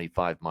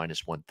 -125,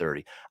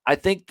 -130. I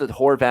think that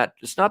Horvat,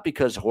 it's not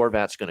because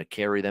Horvat's going to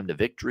carry them to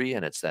victory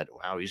and it's that,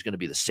 wow, he's going to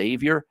be the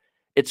savior.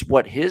 It's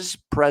what his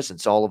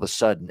presence all of a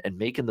sudden and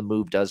making the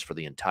move does for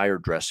the entire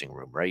dressing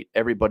room, right?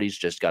 Everybody's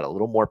just got a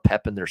little more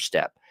pep in their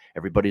step.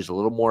 Everybody's a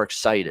little more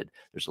excited.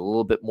 There's a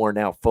little bit more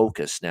now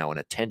focus now and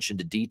attention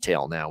to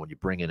detail now when you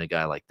bring in a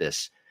guy like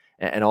this.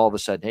 And all of a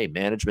sudden, hey,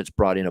 management's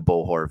brought in a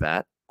Bo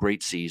Horvat,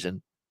 great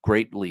season,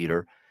 great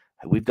leader.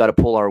 We've got to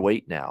pull our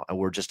weight now, and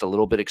we're just a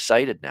little bit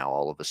excited now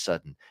all of a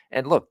sudden.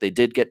 And look, they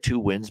did get 2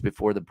 wins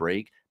before the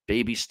break,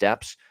 baby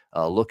steps,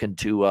 looking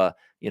to,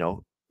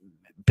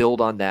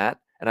 build on that.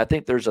 And I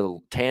think there's a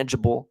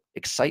tangible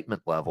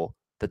excitement level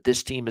that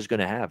this team is going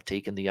to have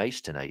taking the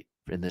ice tonight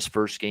in this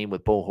first game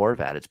with Bo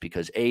Horvat. It's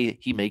because, A,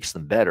 he makes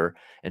them better,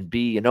 and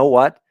B, you know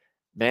what?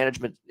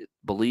 Management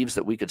believes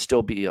that we could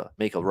still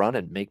make a run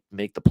and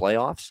make the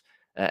playoffs.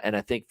 And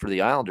I think for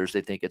the Islanders,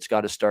 they think it's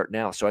got to start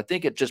now. So I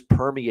think it just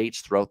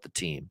permeates throughout the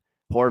team.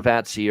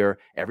 Horvat's here.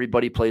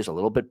 Everybody plays a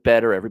little bit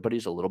better.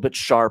 Everybody's a little bit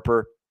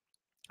sharper.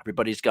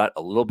 Everybody's got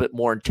a little bit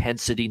more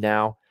intensity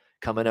now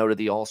coming out of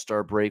the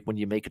All-Star break when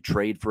you make a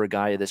trade for a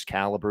guy of this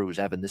caliber who's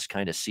having this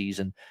kind of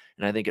season.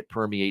 And I think it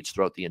permeates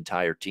throughout the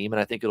entire team. And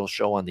I think it'll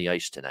show on the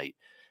ice tonight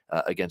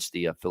against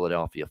the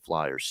Philadelphia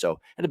Flyers. So,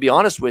 and to be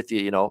honest with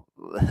you,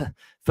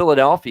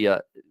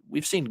 Philadelphia,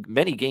 we've seen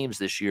many games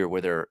this year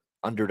where they're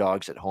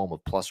underdogs at home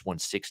of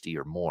 +160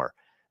 or more.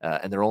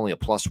 And they're only a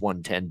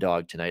 +110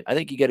 dog tonight. I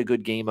think you get a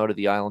good game out of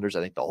the Islanders.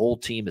 I think the whole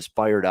team is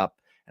fired up,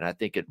 and I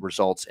think it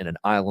results in an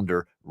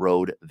Islander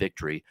road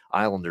victory.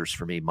 Islanders,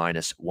 for me,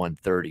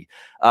 -130.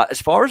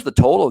 As far as the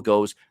total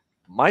goes,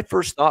 my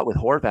first thought with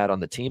Horvat on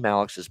the team,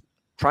 Alex, is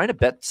trying to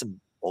bet some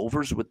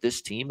overs with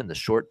this team in the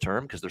short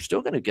term because they're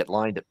still going to get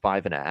lined at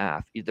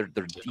 5.5.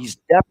 He's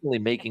definitely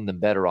making them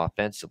better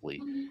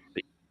offensively.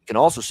 But you can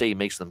also say he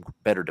makes them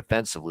better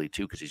defensively,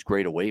 too, because he's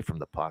great away from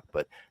the puck.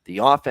 But the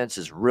offense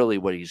is really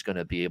what he's going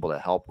to be able to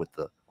help with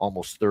the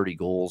almost 30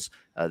 goals,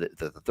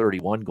 the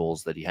 31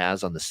 goals that he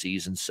has on the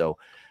season. So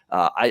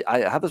I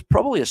have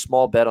probably a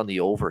small bet on the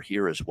over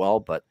here as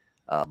well. But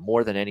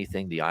more than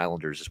anything, the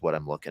Islanders is what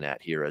I'm looking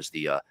at here as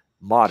the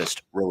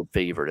modest road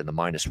favorite in the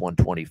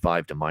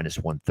 -125 to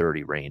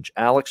 -130 range.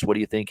 Alex, what do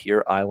you think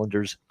here?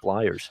 Islanders,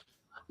 Flyers?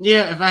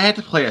 Yeah, if I had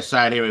to play a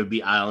side here, it would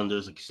be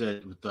Islanders. Like you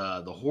said, with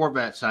the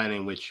Horvat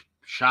signing, which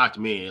shocked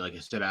me. Like I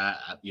said, I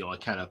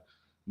kind of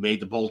made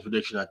the bold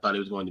prediction. I thought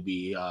he was going to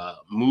be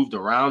moved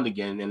around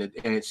again, and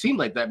it seemed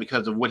like that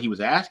because of what he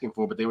was asking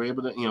for. But they were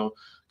able to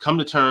come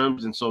to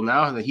terms, and so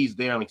now that he's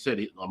there, like I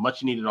said, a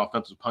much needed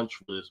offensive punch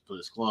for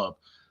this club.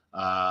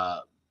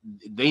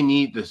 They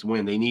need this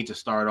win. They need to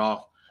start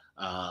off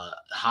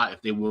hot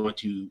if they want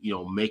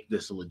to make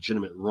this a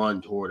legitimate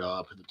run toward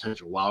a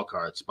potential wild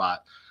card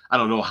spot. I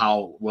don't know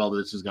how well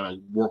this is going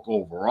to work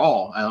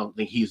overall. I don't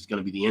think he's going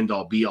to be the end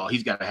all be all.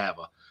 He's got to have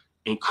a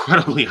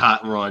incredibly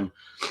hot run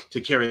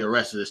to carry the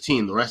rest of this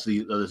team. The rest of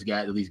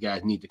these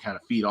guys need to kind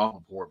of feed off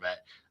of Horvat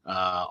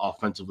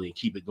offensively and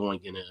keep it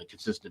going in a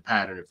consistent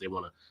pattern if they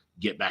want to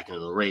get back into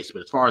the race.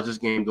 But as far as this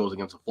game goes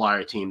against a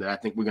Flyer team, that I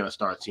think we're going to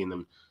start seeing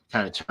them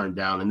kind of turn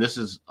down. And this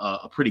is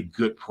a pretty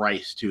good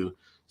price too.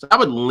 So I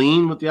would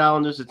lean with the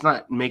Islanders. It's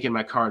not making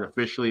my card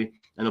officially.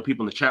 I know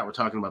people in the chat were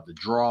talking about the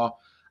draw.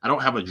 I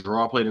don't have a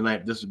draw play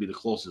tonight. This would be the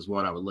closest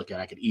one I would look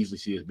at. I could easily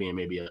see this being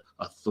maybe a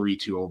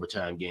 3-2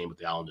 overtime game with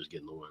the Islanders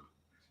getting the win.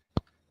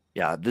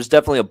 Yeah, there's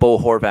definitely a Bo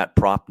Horvat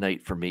prop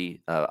night for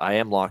me. I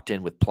am locked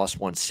in with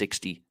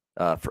 +160.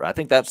 I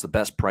think that's the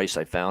best price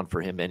I found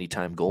for him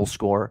anytime goal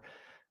scorer,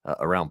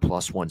 around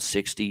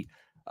 +160.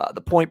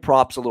 The point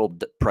prop's a little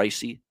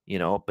pricey,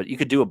 but you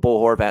could do a Bo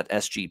Horvat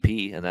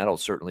SGP, and that'll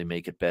certainly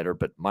make it better,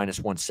 but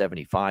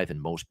 -175 in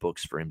most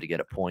books for him to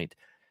get a point.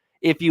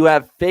 If you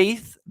have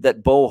faith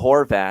that Bo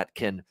Horvat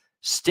can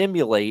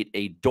stimulate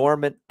a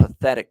dormant,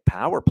 pathetic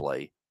power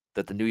play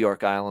that the New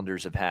York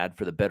Islanders have had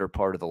for the better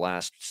part of the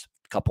last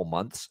couple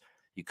months,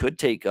 you could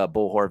take a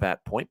Bo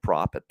Horvat point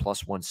prop at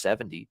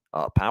 +170,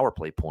 power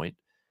play point,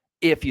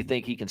 if you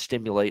think he can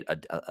stimulate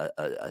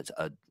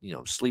a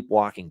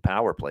sleepwalking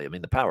power play. I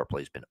mean, the power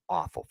play has been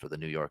awful for the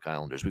New York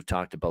Islanders. We've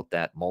talked about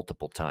that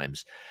multiple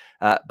times.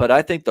 But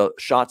I think the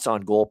shots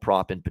on goal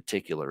prop in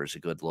particular is a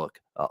good look.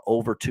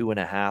 Over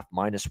 2.5,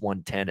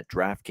 -110 at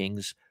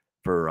DraftKings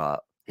for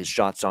his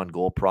shots on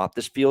goal prop.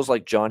 This feels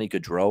like Johnny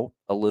Gaudreau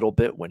a little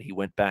bit when he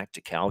went back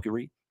to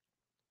Calgary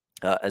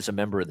as a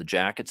member of the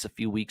Jackets a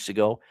few weeks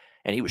ago,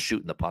 and he was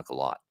shooting the puck a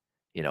lot.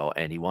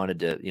 And he wanted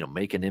to,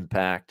 make an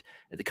impact.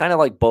 Kind of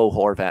like Bo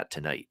Horvat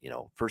tonight,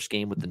 first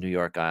game with the New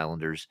York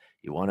Islanders.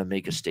 You want to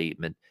make a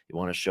statement. You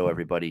want to show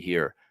everybody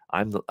here,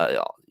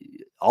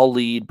 I'll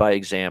lead by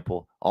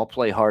example. I'll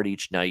play hard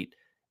each night.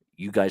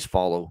 You guys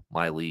follow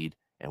my lead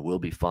and we'll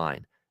be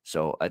fine.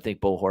 So I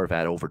think Bo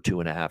Horvat over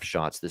 2.5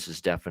 shots. This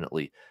is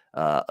definitely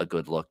a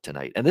good look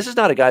tonight. And this is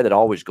not a guy that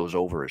always goes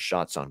over his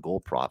shots on goal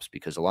props,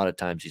 because a lot of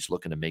times he's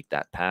looking to make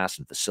that pass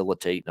and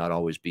facilitate, not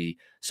always be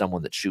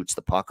someone that shoots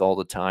the puck all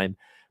the time.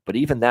 But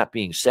even that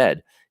being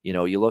said,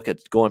 you look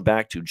at going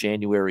back to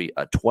January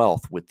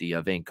 12th with the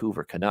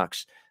Vancouver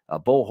Canucks,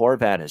 Bo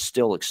Horvat has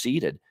still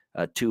exceeded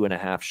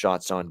 2.5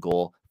 shots on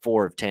goal,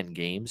 4 of 10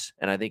 games.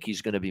 And I think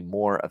he's going to be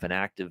more of an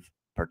active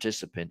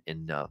participant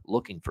in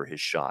looking for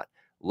his shot,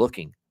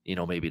 looking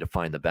maybe to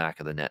find the back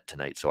of the net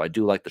tonight. So I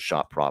do like the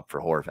shot prop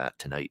for Horvat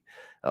tonight,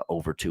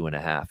 over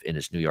 2.5 in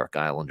his New York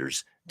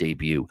Islanders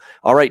debut.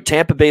 All right,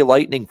 Tampa Bay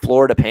Lightning,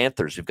 Florida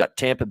Panthers. We've got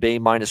Tampa Bay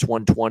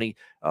 -120,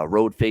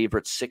 road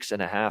favorites,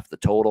 6.5 the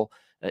total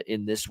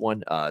in this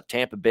one.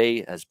 Tampa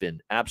Bay has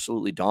been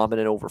absolutely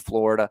dominant over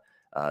Florida.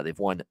 They've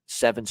won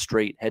 7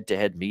 straight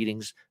head-to-head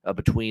meetings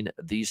between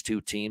these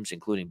two teams,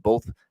 including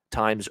both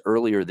times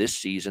earlier this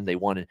season. They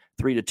won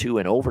 3-2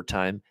 in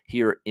overtime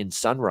here in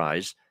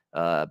Sunrise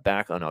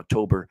back on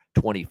October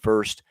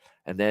 21st.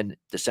 And then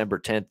December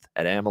 10th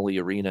at Amalie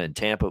Arena in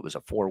Tampa, it was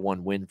a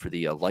 4-1 win for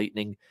the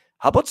Lightning.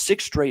 How about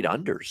 6 straight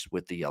unders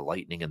with the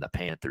Lightning and the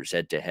Panthers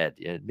head-to-head?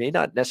 You may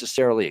not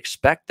necessarily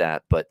expect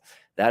that, but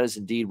that is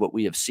indeed what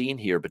we have seen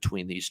here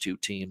between these two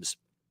teams.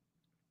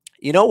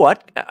 You know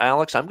what,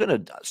 Alex? I'm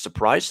going to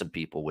surprise some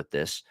people with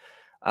this.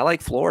 I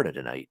like Florida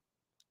tonight.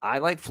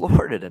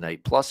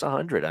 Plus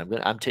 100.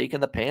 I'm taking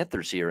the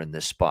Panthers here in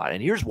this spot,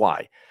 and here's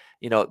why.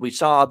 We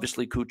saw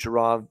obviously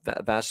Kucherov,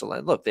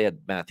 Vasilevskiy. Look, they had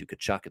Matthew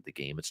Tkachuk at the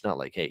game. It's not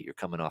like, hey, you're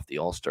coming off the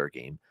All-Star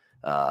game.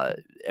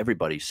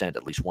 Everybody sent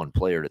at least one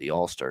player to the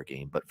All-Star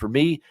game. But for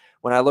me,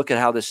 when I look at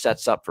how this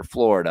sets up for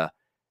Florida,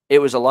 it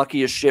was a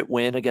lucky as shit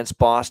win against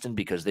Boston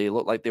because they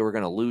looked like they were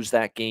going to lose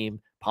that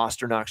game.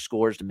 Pasternak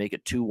scores to make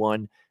it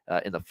 2-1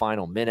 in the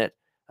final minute.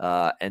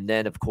 And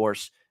then, of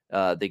course,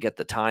 they get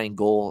the tying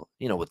goal,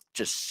 with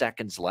just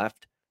seconds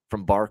left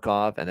from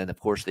Barkov. And then, of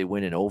course, they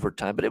win in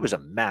overtime. But it was a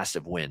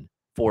massive win,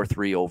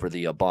 4-3 over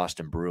the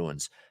Boston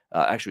Bruins.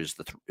 Actually,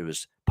 it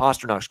was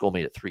Pasternak's goal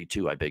made it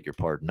 3-2, I beg your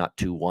pardon, not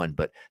 2-1.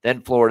 But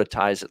then Florida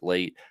ties it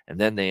late, and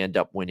then they end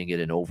up winning it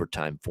in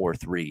overtime,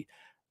 4-3.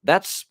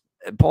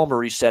 Paul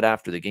Maurice said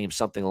after the game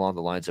something along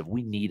the lines of,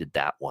 we needed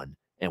that one.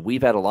 And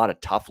we've had a lot of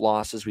tough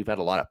losses. We've had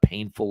a lot of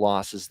painful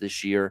losses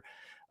this year.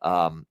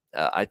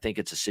 I think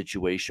it's a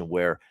situation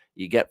where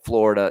you get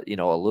Florida,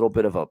 a little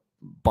bit of a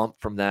bump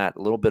from that,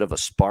 a little bit of a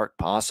spark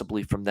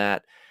possibly from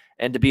that.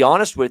 And to be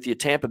honest with you,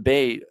 Tampa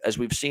Bay, as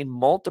we've seen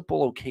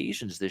multiple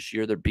occasions this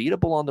year, they're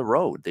beatable on the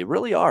road. They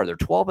really are. They're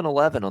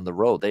 12-11 on the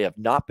road. They have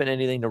not been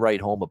anything to write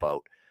home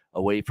about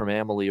away from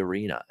Amalie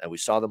Arena. And we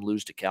saw them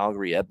lose to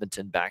Calgary,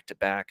 Edmonton,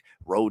 back-to-back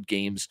road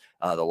games.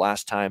 The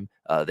last time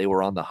they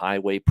were on the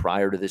highway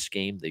prior to this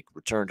game, they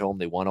returned home.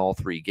 They won all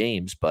 3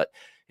 games, but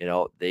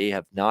they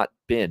have not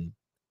been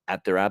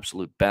at their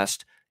absolute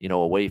best,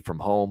 away from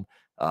home.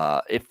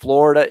 If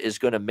Florida is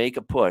going to make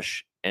a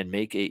push and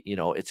make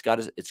it's got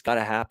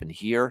to happen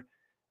here.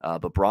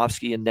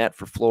 Bobrovsky in net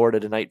for Florida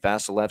tonight,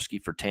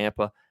 Vasilevskiy for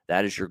Tampa.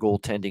 That is your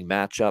goaltending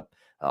matchup.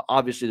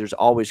 Obviously, there's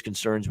always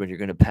concerns when you're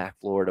going to pack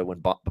Florida when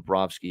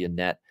Bobrovsky in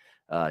net.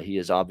 He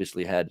has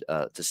obviously had,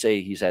 to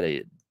say he's had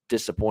a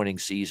disappointing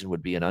season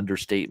would be an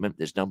understatement.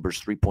 His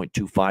numbers,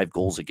 3.25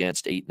 goals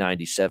against,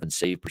 897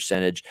 save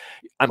percentage.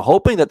 I'm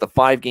hoping that the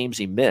 5 games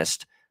he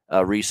missed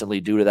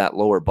recently due to that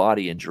lower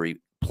body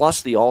injury,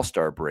 plus the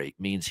All-Star break,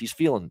 means he's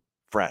feeling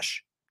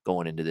fresh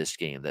going into this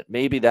game, that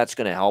maybe that's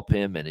going to help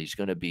him and he's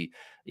going to be,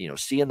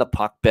 seeing the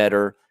puck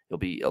better. He'll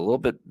be a little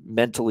bit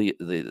mentally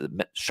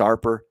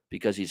sharper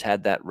because he's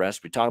had that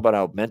rest. We talk about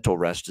how mental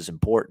rest is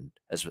important,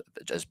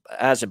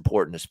 as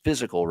important as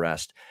physical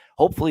rest.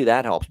 Hopefully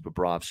that helps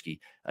Bobrovsky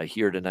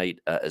here tonight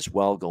as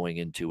well going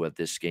into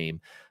this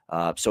game.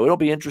 So it'll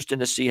be interesting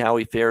to see how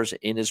he fares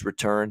in his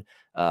return.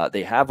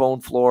 They have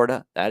owned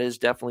Florida. That is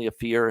definitely a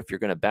fear if you're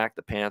going to back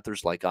the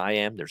Panthers like I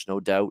am. There's no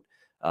doubt.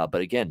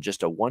 But again,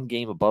 just a 1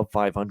 game above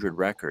 500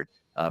 record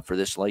for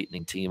this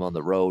Lightning team on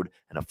the road,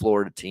 and a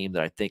Florida team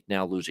that I think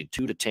now losing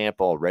 2 to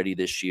Tampa already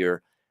this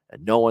year,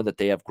 and knowing that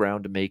they have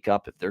ground to make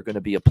up if they're going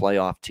to be a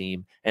playoff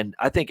team. And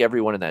I think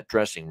everyone in that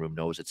dressing room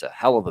knows it's a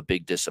hell of a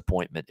big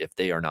disappointment if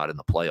they are not in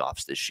the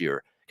playoffs this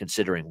year,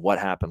 considering what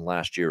happened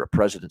last year, a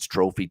President's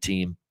Trophy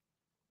team.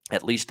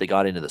 At least they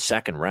got into the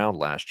second round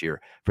last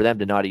year. For them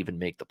to not even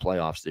make the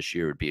playoffs this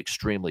year would be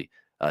extremely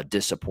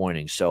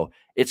disappointing. So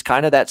it's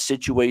kind of that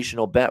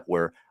situational bet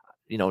where,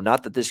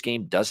 not that this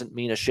game doesn't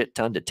mean a shit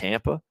ton to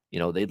Tampa.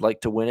 They'd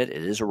like to win it.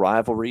 It is a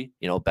rivalry,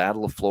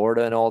 Battle of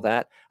Florida and all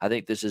that. I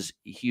think this is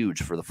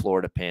huge for the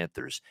Florida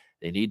Panthers.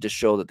 They need to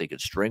show that they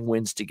could string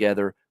wins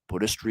together,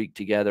 put a streak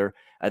together.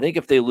 I think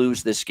if they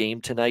lose this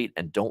game tonight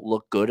and don't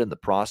look good in the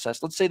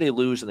process, let's say they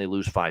lose and they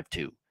lose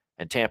 5-2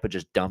 and Tampa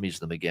just dummies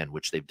them again,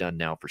 which they've done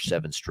now for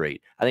 7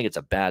 straight. I think it's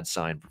a bad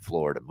sign for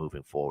Florida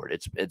moving forward.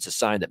 It's a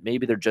sign that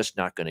maybe they're just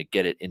not going to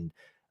get it in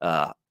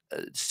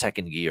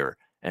second gear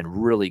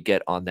and really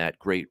get on that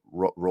great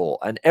roll.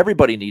 And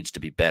everybody needs to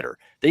be better.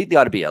 They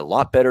got to be a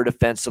lot better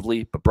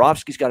defensively.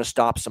 Bobrovsky's got to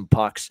stop some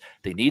pucks.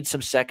 They need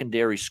some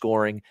secondary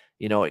scoring.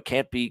 It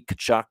can't be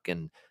Tkachuk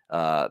and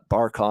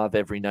Barkov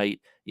every night.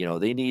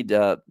 They need,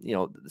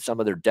 some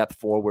of their depth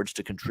forwards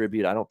to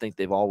contribute. I don't think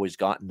they've always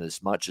gotten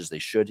as much as they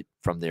should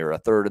from their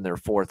third and their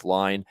fourth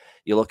line.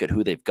 You look at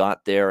who they've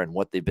got there and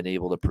what they've been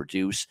able to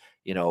produce,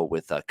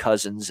 with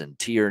Cousins and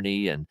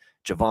Tierney and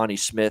Giovanni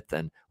Smith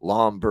and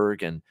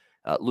Lomberg and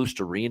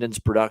Lustarinen's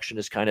production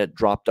has kind of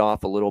dropped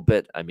off a little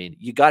bit. I mean,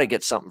 you got to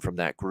get something from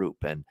that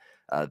group, and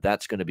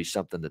that's going to be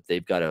something that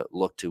they've got to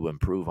look to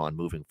improve on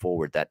moving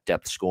forward, that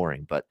depth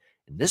scoring. But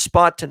in this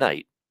spot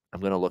tonight, I'm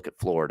going to look at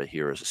Florida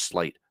here as a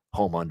slight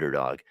home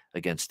underdog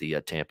against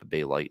the Tampa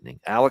Bay Lightning.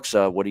 Alex,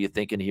 what are you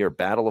thinking here?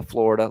 Battle of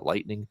Florida,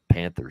 Lightning,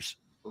 Panthers.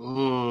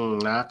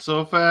 Not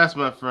so fast,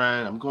 my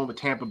friend. I'm going with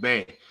Tampa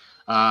Bay.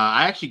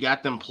 I actually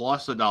got them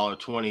plus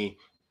 $1.20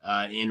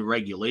 in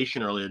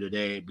regulation earlier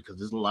today because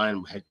this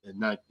line had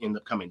not ended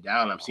up coming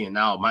down. I'm seeing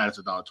now minus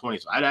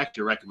 $1.20. So I'd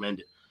actually recommend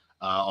it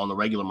on the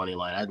regular money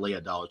line. I'd lay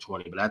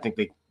 $1.20, but I think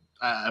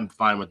I'm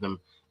fine with them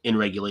in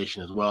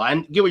regulation as well. I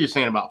get what you're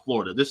saying about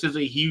Florida. This is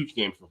a huge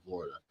game for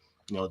Florida,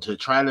 to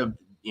try to,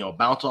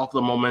 bounce off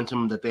the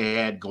momentum that they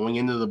had going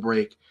into the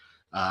break.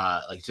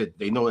 Like I said,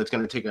 they know it's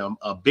going to take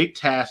a big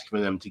task for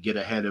them to get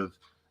ahead of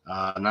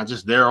not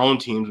just their own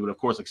teams, but of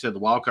course, like I said, the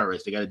wild card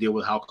race. They got to deal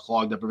with how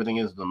clogged up everything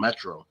is in the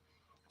Metro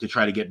to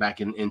try to get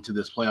back into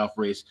this playoff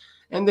race.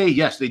 And they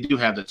do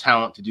have the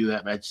talent to do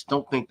that, but I just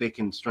don't think they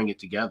can string it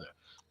together.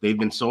 They've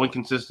been so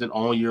inconsistent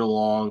all year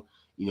long.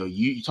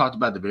 You talked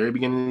about at the very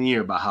beginning of the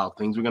year about how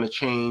things were going to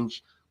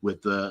change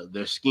with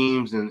their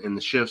schemes and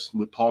the shifts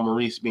with Paul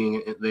Maurice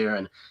being there.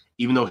 And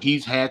even though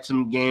he's had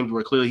some games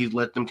where clearly he's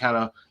let them kind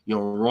of,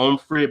 roam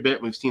free a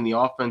bit, we've seen the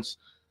offense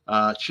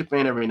chip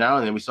in every now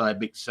and then. We saw a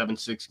big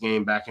 7-6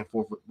 game back and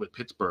forth with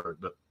Pittsburgh,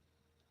 but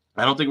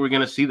I don't think we're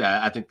going to see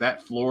that. I think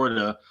that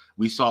Florida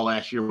we saw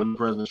last year win the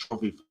President's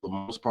Trophy for the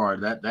most part,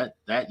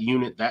 that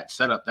unit, that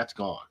setup, that's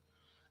gone.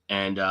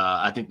 And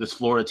I think this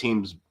Florida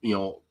team's,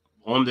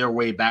 on their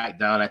way back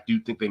down. I do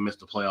think they missed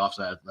the playoffs.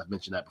 I've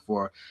mentioned that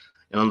before.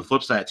 And on the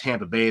flip side,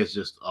 Tampa Bay is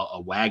just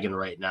a wagon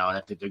right now. And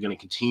I think they're going to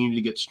continue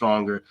to get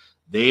stronger.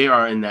 They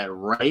are in that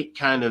right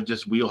kind of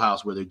just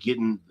wheelhouse where they're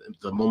getting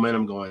the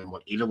momentum going.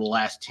 8 of the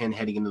last 10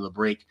 heading into the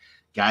break,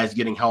 guys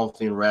getting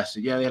healthy and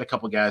rested. Yeah, they had a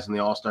couple of guys in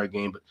the All-Star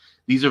game, but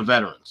these are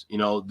veterans.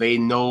 They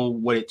know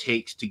what it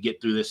takes to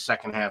get through this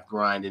second half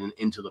grind and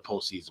into the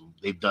postseason.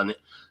 They've done it.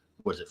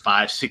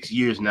 5-6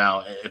 years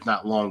now, if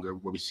not longer,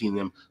 where we've seen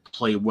them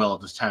play well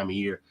at this time of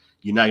year.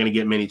 You're not going to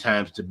get many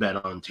times to bet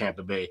on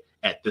Tampa Bay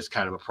at this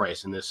kind of a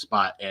price in this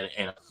spot and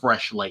a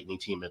fresh Lightning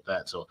team at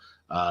that. So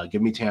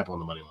give me Tampa on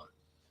the money line.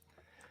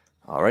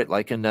 All right,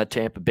 liking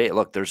Tampa Bay.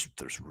 Look, there's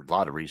a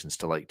lot of reasons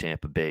to like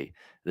Tampa Bay.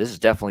 This is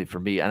definitely for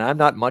me, and I'm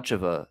not much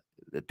of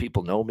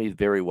people know me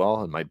very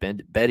well and my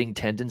betting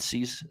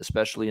tendencies,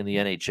 especially in the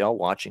NHL,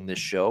 watching this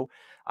show.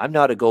 I'm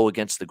not a go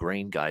against the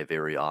grain guy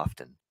very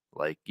often.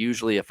 Like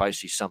usually if I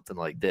see something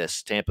like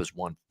this, Tampa's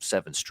won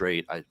 7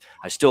 straight.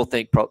 I still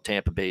think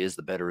Tampa Bay is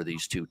the better of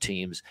these two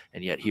teams,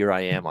 and yet here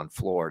I am on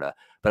Florida.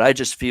 But I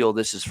just feel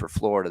this is for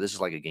Florida. This is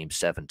like a Game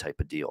 7 type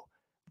of deal.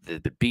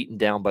 They've been beaten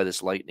down by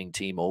this Lightning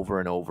team over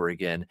and over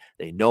again.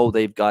 They know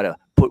they've got to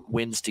put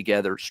wins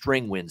together,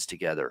 string wins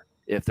together,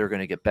 if they're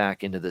going to get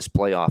back into this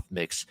playoff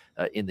mix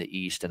in the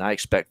East. And I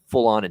expect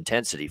full-on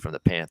intensity from the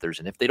Panthers.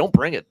 And if they don't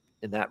bring it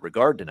in that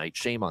regard tonight,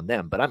 shame on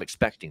them. But I'm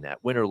expecting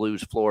that. Win or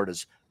lose,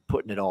 Florida's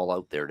putting it all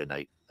out there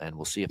tonight, and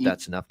we'll see if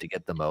that's enough to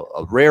get them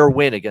a rare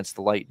win against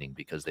the Lightning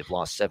because they've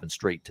lost 7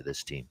 straight to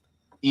this team.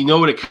 You know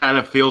what it kind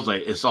of feels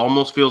like? It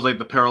almost feels like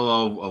the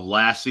parallel of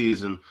last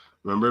season.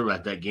 Remember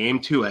at that game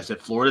 2, I said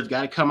Florida's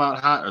got to come out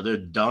hot or they're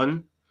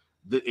done.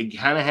 It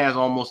kind of has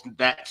almost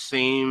that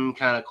same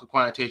kind of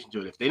connotation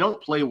to it. If they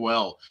don't play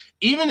well,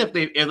 even if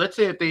let's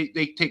say if they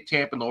take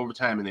Tampa in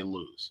overtime and they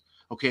lose,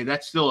 okay,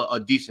 that's still a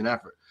decent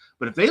effort.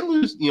 But if they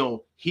lose,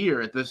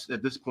 here at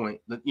this point,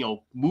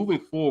 moving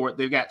forward,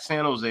 they've got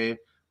San Jose,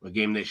 a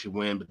game they should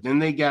win. But then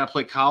they got to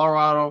play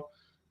Colorado,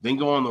 then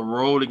go on the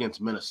road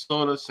against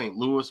Minnesota, St.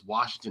 Louis,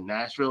 Washington,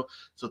 Nashville.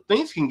 So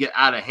things can get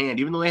out of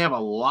hand, even though they have a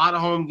lot of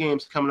home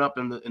games coming up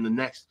in the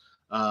next,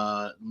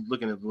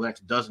 looking at the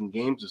next dozen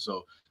games or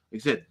so.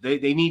 Like I said,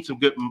 they need some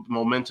good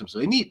momentum. So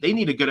they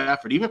need a good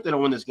effort. Even if they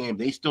don't win this game,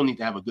 they still need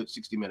to have a good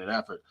 60-minute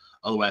effort.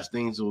 Otherwise,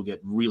 things will get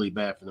really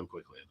bad for them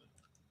quickly.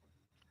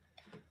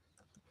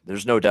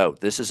 There's no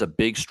doubt. This is a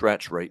big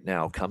stretch right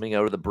now coming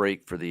out of the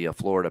break for the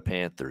Florida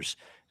Panthers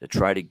to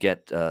try to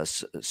get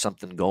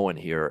something going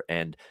here.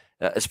 And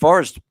as far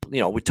as,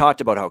 we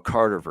talked about how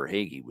Carter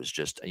Verhaeghe was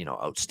just,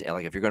 outstanding.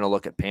 Like if you're going to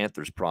look at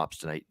Panthers props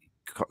tonight,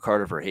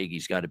 Carter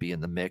Verhaeghe's got to be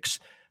in the mix.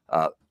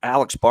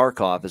 Alex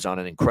Barkov is on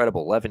an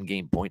incredible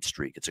 11-game point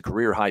streak. It's a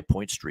career-high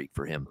point streak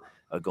for him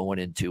going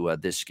into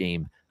this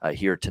game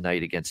here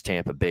tonight against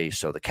Tampa Bay.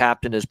 So the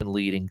captain has been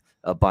leading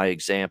by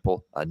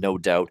example, no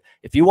doubt.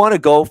 If you want to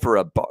go for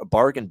a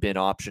bargain bin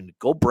option,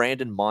 go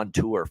Brandon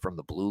Montour from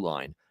the blue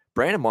line.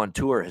 Brandon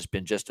Montour has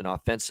been just an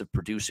offensive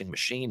producing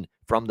machine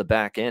from the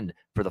back end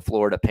for the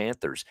Florida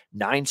Panthers.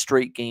 9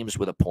 straight games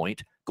with a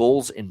point,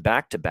 goals in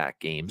back-to-back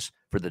games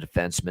for the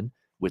defenseman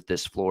with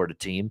this Florida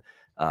team.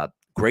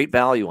 Great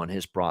value on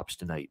his props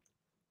tonight.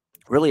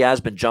 Really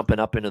has been jumping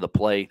up into the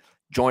play,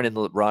 joining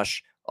the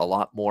rush a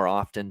lot more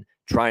often,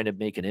 trying to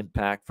make an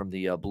impact from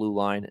the blue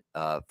line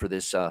for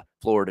this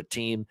Florida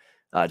team.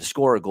 To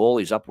score a goal,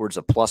 he's upwards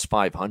of plus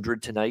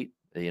 500 tonight,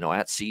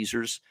 at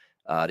Caesars.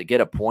 To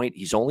get a point,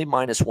 he's only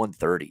minus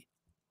 130.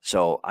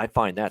 So I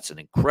find that's an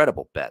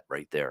incredible bet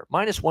right there.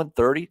 Minus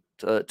 130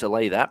 to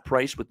lay that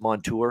price with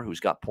Montour, who's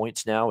got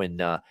points now in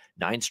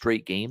 9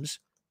 straight games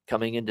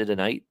coming into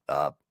tonight.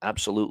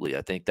 Absolutely.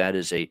 I think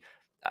that's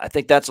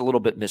a little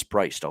bit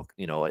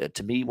mispriced.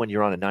 To me, when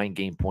you're on a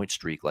 9-game point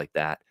streak like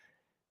that,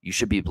 you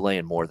should be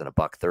laying more than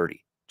 $1.30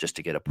 just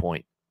to get a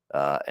point.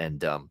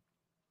 And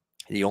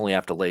you only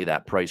have to lay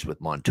that price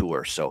with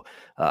Montour. So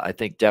I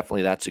think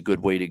definitely that's a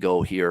good way to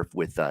go here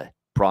with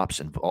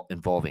props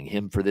involving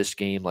him for this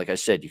game. Like I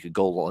said, you could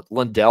go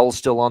Lundell's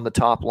still on the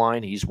top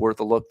line. He's worth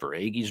a look.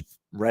 Verhaeghe's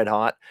red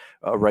hot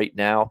right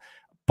now.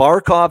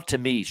 Barkov, to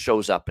me,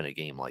 shows up in a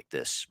game like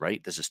this,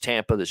 right? This is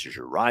Tampa. This is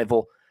your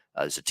rival.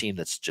 It's a team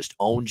that's just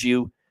owned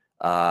you.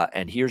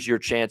 And here's your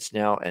chance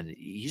now. And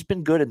he's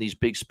been good in these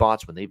big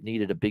spots when they've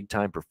needed a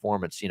big-time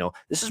performance.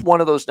 This is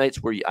one of those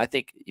nights where I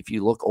think if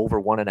you look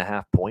over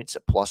 1.5 points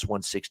at plus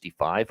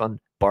 165 on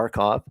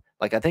Barkov,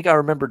 like I think I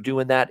remember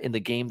doing that in the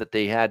game that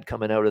they had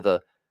coming out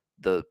of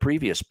the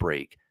previous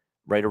break,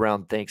 right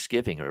around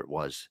Thanksgiving, or it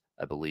was,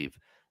 I believe.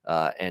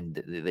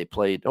 And they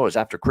played, it was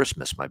after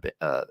Christmas, my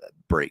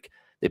break.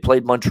 They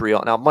played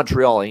Montreal. Now,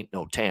 Montreal ain't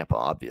no Tampa,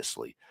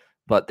 obviously.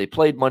 But they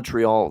played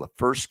Montreal the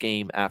first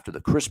game after the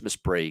Christmas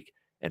break,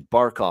 and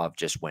Barkov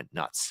just went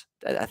nuts.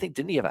 I think,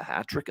 didn't he have a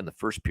hat trick in the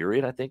first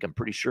period? I'm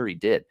pretty sure he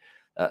did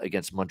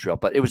against Montreal.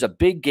 But it was a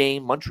big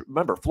game.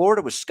 Remember,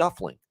 Florida was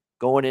scuffling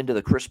going into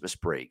the Christmas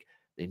break.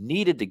 They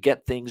needed to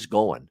get things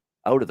going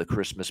out of the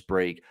Christmas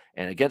break.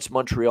 And against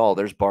Montreal,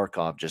 there's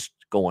Barkov just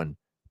going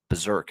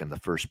berserk in the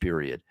first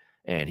period.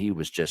 And he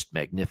was just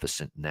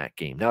magnificent in that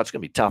game. Now it's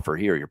going to be tougher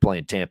here. You're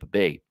playing Tampa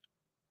Bay.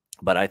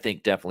 But I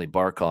think definitely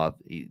Barkov,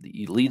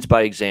 he leads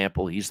by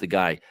example. He's the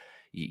guy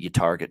you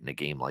target in a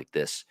game like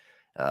this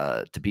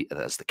to be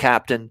as the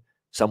captain,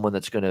 someone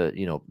that's going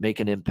to, make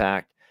an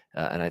impact.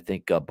 And I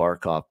think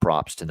Barkov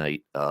props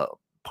tonight,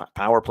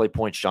 power play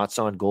points, shots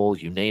on goal,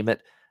 you name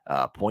it,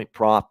 point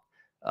prop,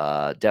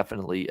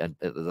 definitely. And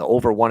the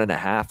over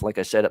 1.5, like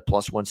I said, at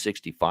plus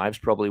 165 is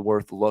probably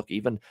worth a look.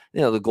 Even,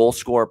 the goal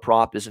scorer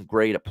prop isn't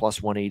great at plus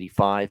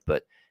 185,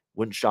 but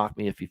wouldn't shock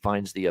me if he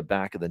finds the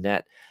back of the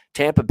net.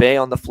 Tampa Bay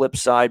on the flip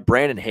side,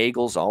 Brandon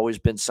Hagel's always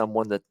been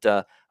someone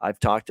that I've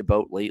talked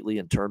about lately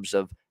in terms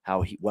of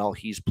how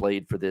he's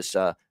played for this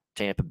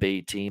Tampa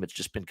Bay team. It's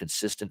just been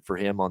consistent for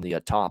him on the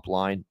top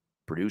line,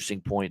 producing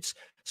points,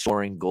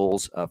 scoring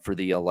goals for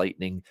the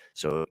Lightning.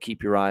 So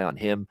keep your eye on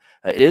him.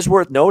 It is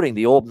worth noting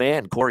the old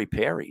man, Corey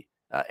Perry,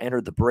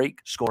 entered the break,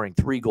 scoring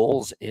 3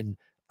 goals in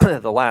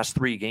the last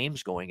 3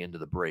 games going into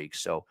the break.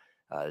 So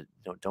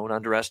don't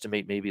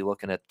underestimate maybe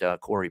looking at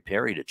Corey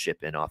Perry to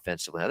chip in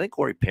offensively. I think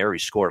Corey Perry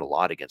scored a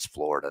lot against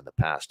Florida in the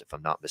past, if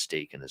I'm not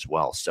mistaken, as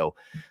well. So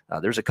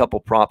there's a couple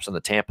props on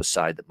the Tampa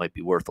side that might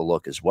be worth a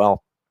look as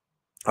well.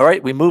 All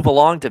right, we move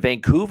along to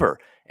Vancouver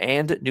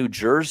and New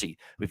Jersey.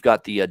 We've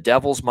got the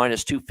Devils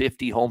minus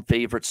 250, home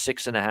favorites,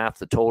 6.5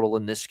 the total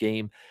in this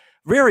game.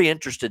 Very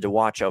interested to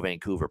watch how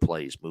Vancouver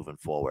plays moving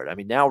forward. I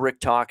mean, now Rick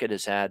Tocchet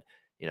has had,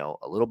 a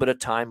little bit of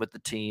time with the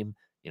team.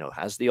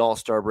 Has the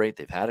All-Star break.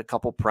 They've had a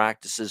couple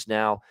practices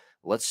now.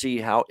 Let's see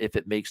if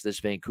it makes this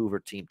Vancouver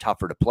team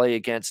tougher to play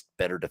against,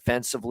 better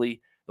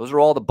defensively. Those are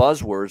all the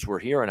buzzwords we're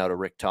hearing out of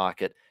Rick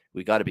Tocchet.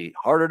 We got to be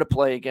harder to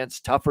play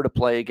against, tougher to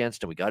play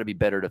against, and we got to be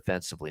better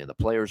defensively. And the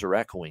players are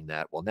echoing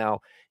that. Well,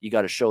 now you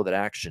got to show that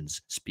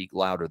actions speak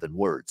louder than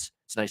words.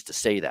 It's nice to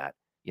say that.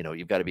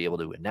 You've got to be able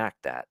to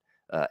enact that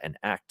and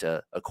act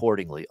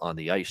accordingly on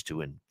the ice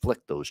to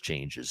inflict those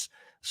changes.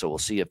 So we'll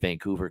see if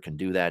Vancouver can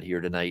do that here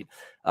tonight.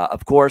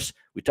 Of course,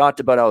 we talked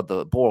about how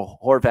the Bo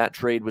Horvat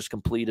trade was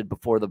completed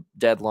before the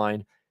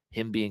deadline,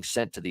 him being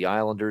sent to the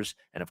Islanders.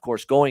 And, of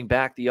course, going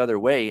back the other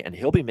way, and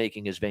he'll be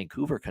making his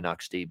Vancouver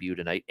Canucks debut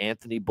tonight,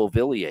 Anthony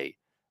Beauvillier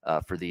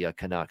for the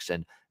Canucks.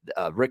 And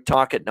Rick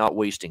Tocchet not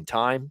wasting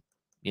time,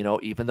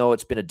 even though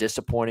it's been a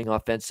disappointing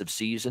offensive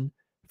season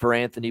for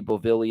Anthony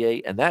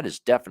Beauvillier, and that is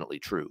definitely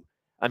true.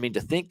 I mean,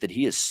 to think that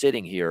he is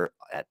sitting here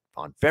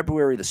on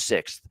February the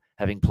 6th,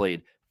 having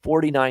played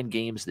 49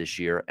 games this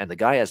year, and the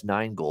guy has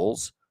 9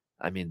 goals.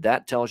 I mean,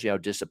 that tells you how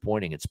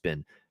disappointing it's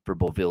been for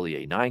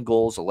Beauvillier. 9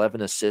 goals,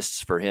 11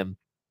 assists for him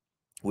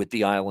with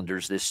the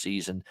Islanders this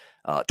season,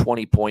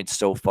 20 points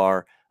so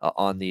far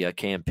on the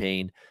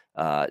campaign.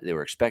 They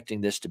were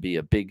expecting this to be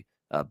a big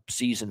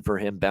season for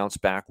him, bounce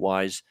back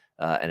wise,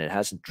 and it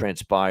hasn't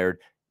transpired.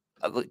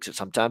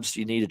 Sometimes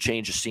you need a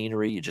change of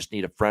scenery. You just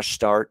need a fresh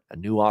start, a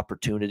new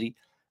opportunity.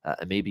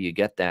 And maybe you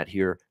get that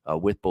here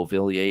with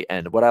Beauvillier.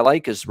 And what I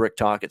like is Rick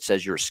Tocchet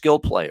says you're a skill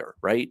player,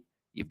 right?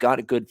 You've got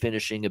a good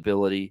finishing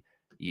ability.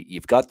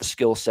 You've got the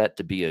skill set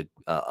to be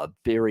a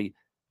very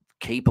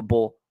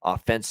capable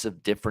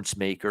offensive difference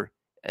maker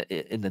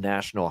in the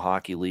National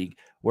Hockey League.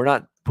 We're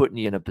not putting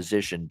you in a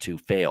position to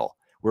fail.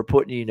 We're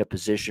putting you in a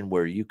position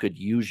where you could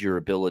use your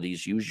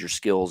abilities, use your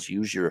skills,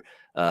 use your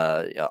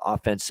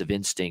offensive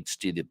instincts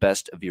to the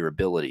best of your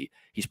ability.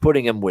 He's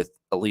putting him with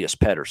Elias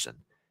Pettersson,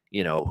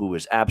 who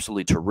was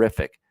absolutely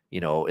terrific,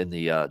 in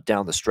the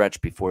down the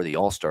stretch before the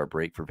All-Star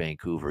break for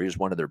Vancouver. He was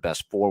one of their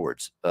best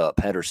forwards,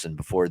 Pettersson,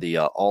 before the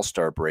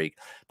All-Star break.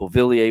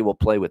 Beauvillier will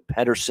play with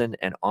Pettersson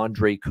and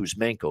Andrei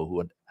Kuzmenko,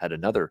 who had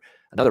another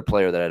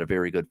player that had a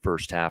very good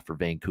first half for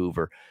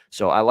Vancouver.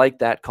 So I like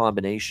that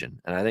combination,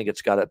 and I think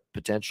it's got a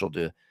potential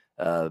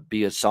to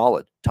be a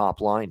solid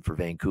top line for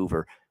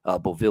Vancouver.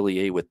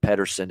 Beauvillier with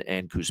Pettersson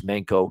and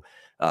Kuzmenko,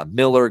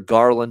 Miller,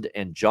 Garland,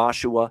 and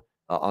Joshua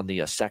on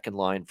the second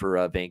line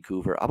for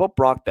Vancouver. How about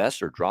Brock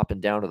Besser dropping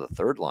down to the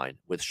third line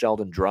with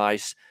Sheldon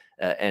Dries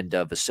and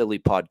Vasily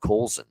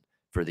Podkolzin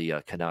for the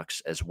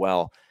Canucks as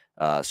well.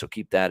 So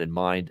keep that in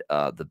mind.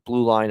 The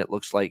blue line, it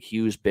looks like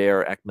Hughes,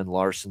 Bear, Ekman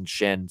Larson,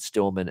 Schenn,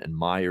 Stillman, and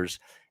Myers.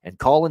 And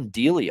Colin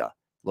Delia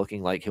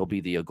looking like he'll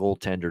be the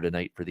goaltender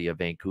tonight for the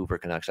Vancouver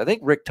Canucks. I think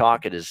Rick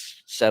Tocchet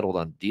is settled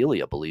on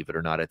Delia, believe it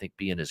or not. I think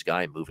being his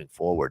guy moving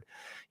forward.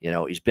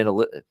 He's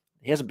been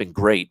he hasn't been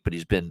great, but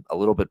he's been a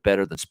little bit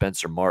better than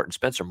Spencer Martin.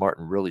 Spencer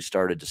Martin really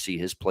started to see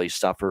his play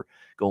suffer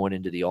going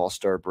into the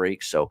All-Star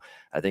break. So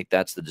I think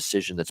that's the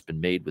decision that's been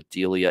made with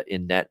Delia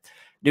in net.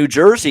 New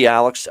Jersey,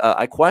 Alex,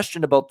 I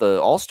questioned about the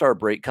All-Star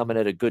break coming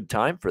at a good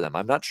time for them.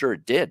 I'm not sure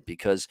it did,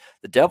 because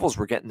the Devils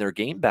were getting their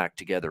game back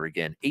together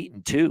again,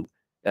 8-2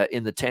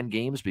 in the 10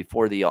 games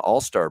before the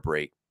All-Star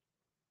break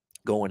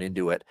going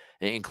into it,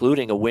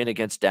 including a win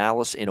against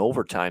Dallas in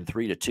overtime,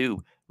 3-2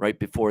 right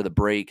before the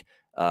break.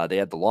 They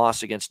had the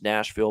loss against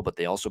Nashville, but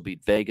they also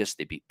beat Vegas.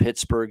 They beat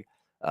Pittsburgh.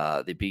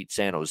 They beat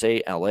San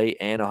Jose, LA,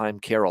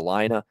 Anaheim,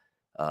 Carolina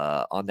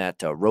on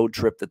that road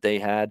trip that they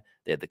had.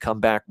 They had the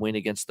comeback win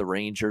against the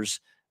Rangers.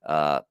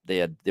 They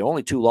had the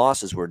only 2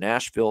 losses were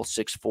Nashville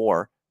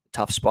 6-4,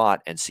 tough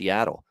spot, and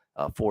Seattle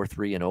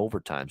 4-3 in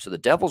overtime. So the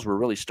Devils were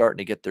really starting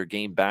to get their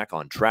game back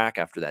on track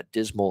after that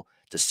dismal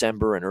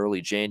December and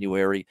early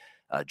January.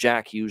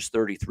 Jack Hughes,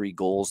 33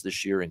 goals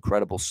this year.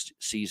 Incredible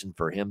season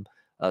for him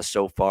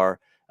so far.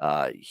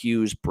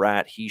 Hughes,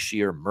 Bratt,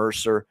 Hischier,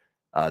 Mercer,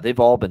 they've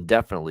all been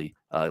definitely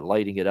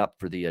lighting it up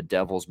for the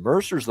Devils.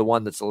 Mercer's the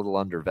one that's a little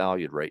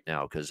undervalued right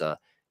now, because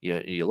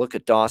you look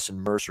at Dawson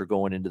Mercer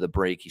going into the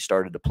break. He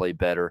started to play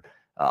better.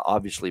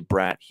 Obviously,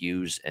 Bratt,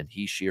 Hughes, and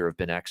Hischier have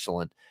been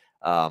excellent.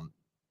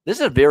 This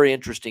is a very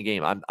interesting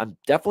game. I'm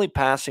definitely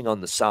passing on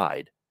the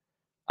side.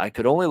 I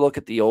could only look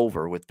at the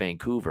over with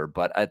Vancouver,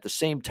 but at the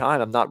same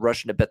time, I'm not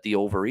rushing to bet the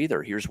over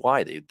either. Here's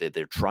why.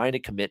 They're trying to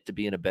commit to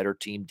being a better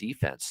team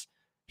defense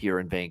here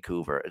in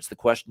Vancouver. It's the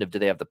question of, do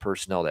they have the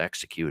personnel to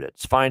execute it?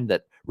 It's fine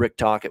that Rick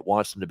Tocchet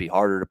wants them to be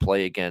harder to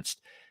play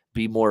against,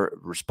 be more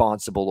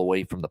responsible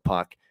away from the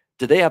puck.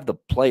 Do they have the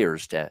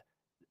players to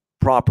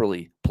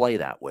properly play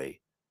that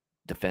way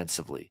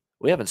defensively?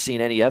 We haven't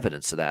seen any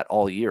evidence of that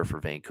all year for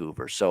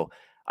Vancouver. So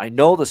I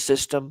know the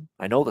system,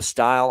 I know the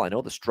style, I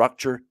know the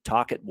structure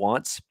Tocchet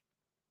wants.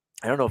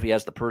 I don't know if he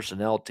has the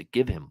personnel to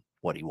give him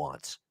what he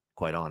wants,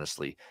 quite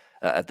honestly,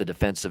 at the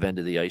defensive end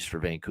of the ice for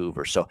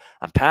Vancouver. So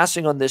I'm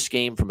passing on this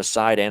game from a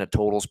side and a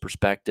totals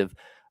perspective.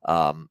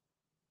 I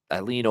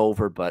lean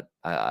over, but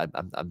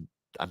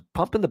I'm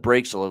pumping the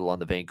brakes a little on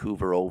the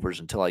Vancouver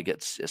overs until I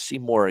see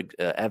more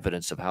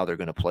evidence of how they're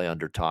going to play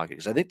under Tocchet,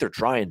 because I think they're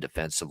trying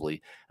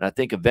defensively, and I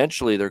think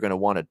eventually they're going to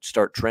want to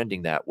start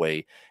trending that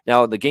way.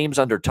 Now, in the games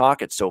under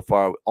Tocchet so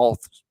far, all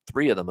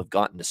 3 of them have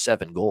gotten to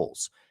 7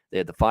 goals. They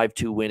had the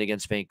 5-2 win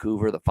against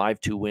Vancouver, the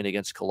 5-2 win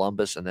against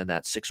Columbus, and then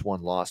that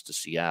 6-1 loss to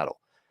Seattle.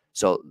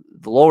 So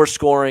the lower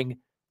scoring,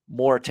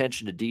 more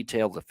attention to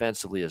detail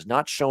defensively has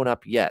not shown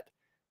up yet.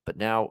 But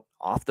now,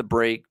 off the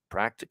break,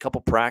 a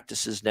couple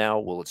practices now.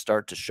 Will it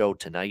start to show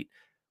tonight?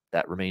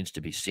 That remains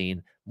to be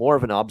seen. More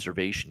of an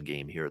observation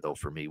game here, though,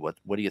 for me. What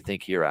do you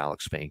think here,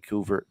 Alex?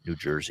 Vancouver, New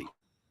Jersey.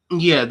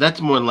 Yeah,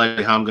 that's more than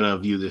likely how I'm going to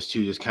view this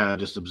too.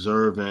 Just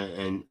observe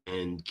and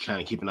kind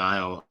of keep an eye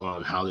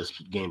on how this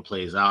game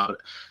plays out.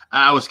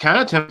 I was kind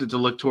of tempted to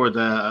look toward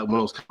one of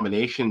those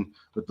combination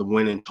with the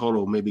win in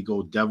total, maybe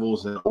go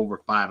Devils and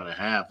over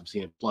 5.5. I'm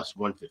seeing plus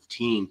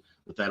 115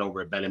 with that over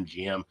at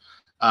BetMGM.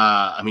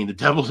 The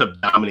Devils have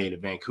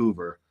dominated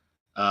Vancouver,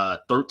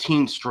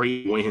 13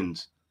 straight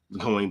wins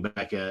going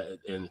back,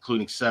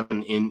 including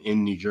 7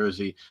 in New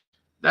Jersey.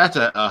 That's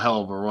a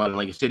hell of a run.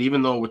 Like I said,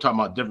 even though we're talking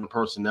about different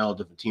personnel,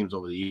 different teams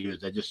over the years,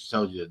 that just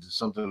tells you that there's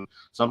something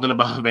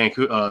about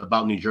Vancouver,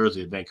 about New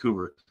Jersey that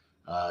Vancouver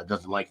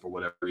doesn't like for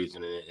whatever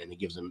reason, and it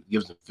gives them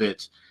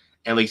fits.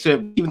 And like I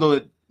said, even though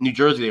New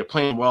Jersey they're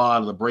playing well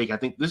out of the break, I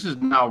think this is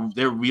now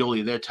their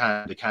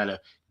time to kind of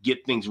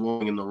get things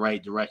rolling in the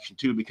right direction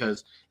too.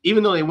 Because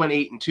even though they went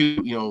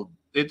 8-2,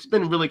 it's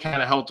been really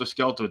kind of helter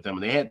skelter with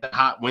them. They had that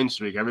hot win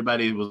streak.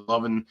 Everybody was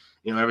loving,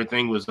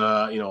 everything was,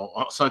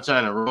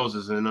 sunshine and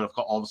roses. And then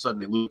all of a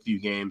sudden they lose a few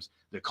games.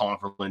 They're calling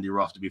for Lindy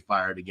Ruff to be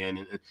fired again.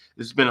 And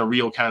this has been a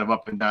real kind of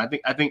up and down.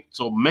 I think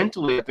so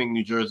mentally, I think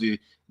New Jersey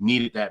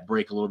needed that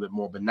break a little bit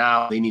more, but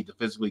now they need to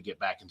physically get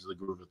back into the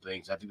groove of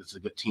things. I think this is a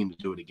good team to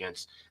do it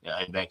against.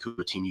 A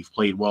Vancouver team you've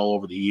played well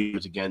over the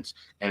years against,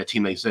 and a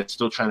team they said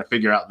still trying to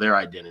figure out their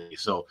identity.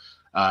 So,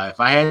 if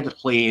I had to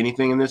play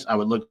anything in this, I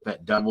would look at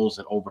that Devils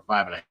and over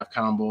 5.5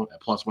 combo at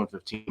plus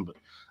 115, but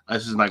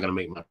this is not going to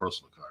make my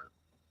personal card.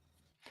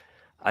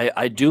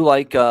 I do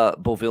like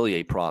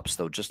Beauvillier props,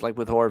 though, just like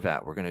with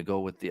Horvat. We're going to go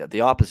with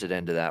the opposite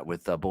end of that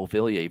with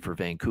Beauvillier for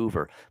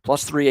Vancouver.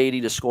 Plus 380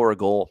 to score a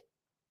goal.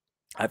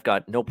 I've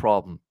got no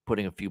problem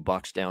putting a few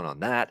bucks down on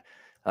that.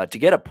 To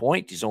get a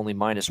point, he's only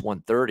minus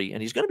 130,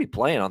 and he's going to be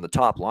playing on the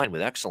top line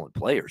with excellent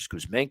players,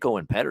 Kuzmenko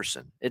and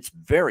Pettersson. It's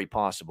very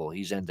possible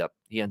he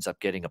ends up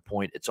getting a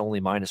point. It's only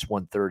minus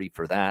 130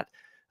 for that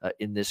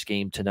in this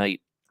game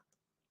tonight.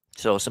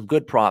 So some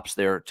good props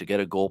there to get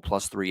a goal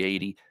plus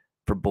 380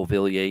 for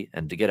Beauvillier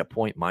and to get a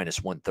point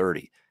minus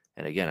 130.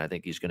 And again, I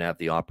think he's going to have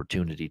the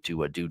opportunity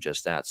to do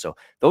just that. So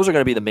those are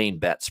going to be the main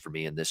bets for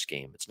me in this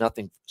game. It's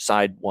nothing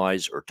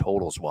side-wise or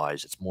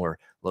totals-wise. It's more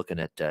looking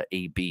at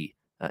AB,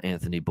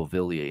 Anthony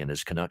Beauvillier, and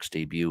his Canucks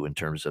debut in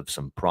terms of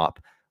some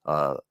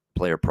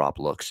player prop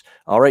looks.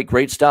 All right,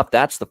 great stuff.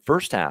 That's the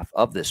first half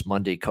of this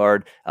Monday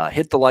card.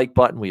 Hit the like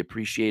button. We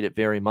appreciate it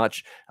very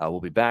much.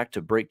 We'll be back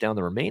to break down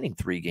the remaining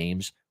 3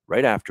 games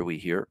right after we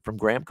hear from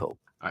Gramco.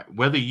 All right,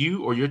 whether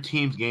you or your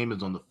team's game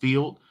is on the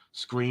field,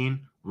 screen,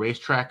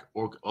 racetrack,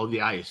 or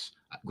the ice,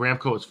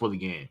 Gramco is for the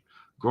game.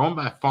 Grown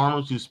by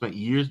farmers who spent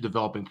years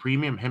developing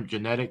premium hemp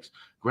genetics,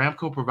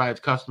 Gramco provides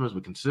customers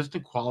with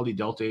consistent quality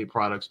Delta 8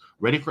 products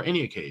ready for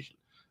any occasion.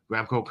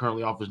 Gramco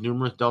currently offers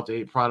numerous Delta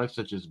 8 products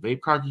such as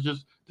vape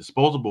cartridges,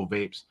 disposable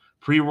vapes,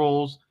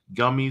 pre-rolls,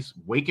 gummies,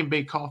 wake and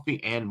bake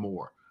coffee, and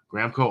more.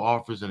 Gramco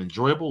offers an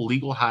enjoyable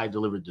legal high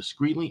delivered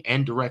discreetly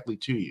and directly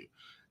to you,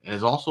 and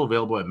is also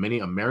available at many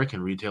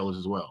American retailers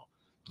as well.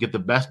 Get the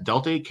best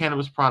Delta 8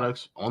 cannabis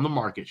products on the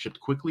market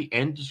shipped quickly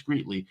and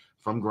discreetly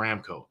from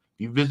Gramco.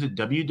 If you visit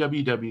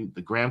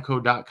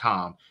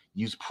www.thegramco.com,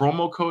 use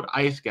promo code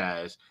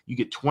ICEGUYS, you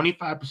get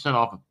 25%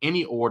 off of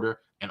any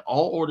order, and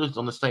all orders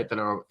on the site that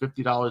are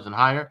 $50 and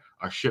higher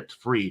are shipped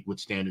free with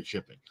standard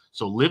shipping.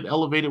 So live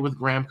elevated with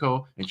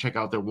Gramco and check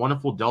out their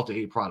wonderful Delta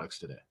 8 products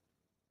today.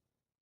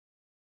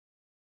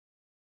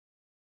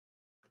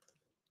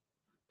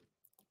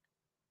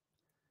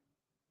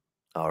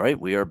 All right,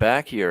 we are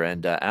back here.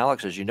 And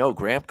Alex, as you know,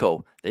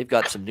 Gramco, they've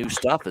got some new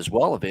stuff as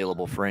well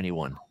available for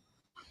anyone.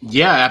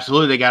 Yeah,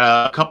 absolutely. They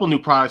got a couple new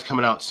products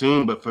coming out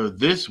soon, but for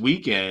this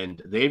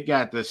weekend, they've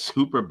got this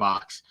super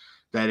box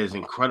that is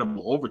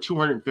incredible. Over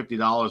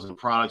 $250 in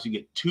products. You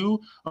get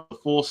 2 of the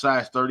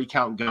full-size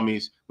 30-count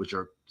gummies, which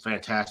are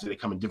fantastic. They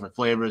come in different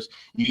flavors.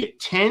 You get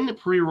 10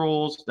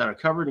 pre-rolls that are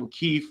covered in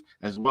keef,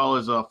 as well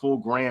as a full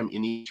gram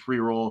in each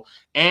pre-roll.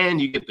 And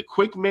you get the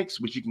quick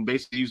mix, which you can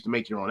basically use to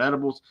make your own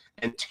edibles,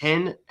 and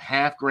 10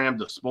 half-gram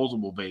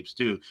disposable vapes,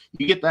 too.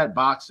 You get that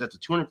box. That's a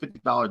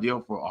 $250 deal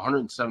for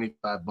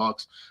 $175.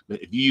 But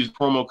if you use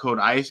promo code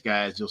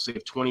ICEGUYS, you'll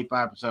save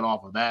 25%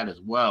 off of that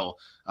as well,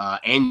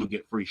 and you'll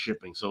get free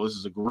shipping. So this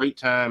is a great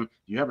time. If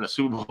you're having a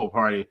Super Bowl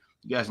party,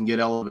 you guys can get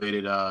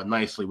elevated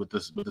nicely with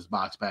this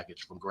box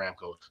package from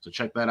Gramco. So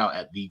check that out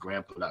at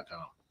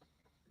thegramco.com.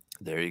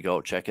 There you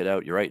go. Check it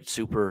out. You're right.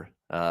 Super.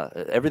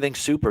 Everything's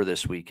super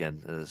this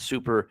weekend.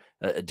 Super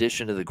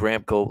addition to the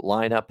Gramco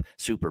lineup.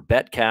 Super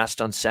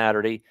Betcast on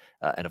Saturday.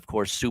 And, of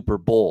course, Super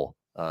Bowl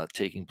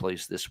taking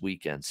place this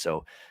weekend.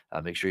 So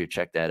make sure you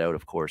check that out,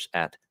 of course,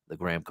 at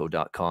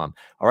thegramco.com.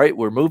 All right,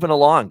 we're moving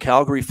along.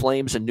 Calgary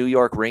Flames and New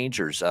York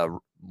Rangers.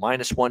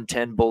 Minus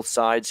 110 both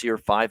sides here.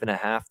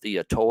 5.5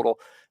 the total.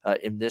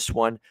 In this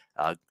one.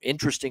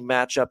 Interesting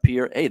matchup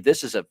here. Hey,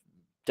 this is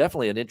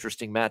definitely an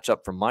interesting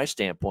matchup from my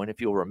standpoint. If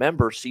you'll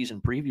remember,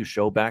 season preview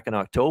show back in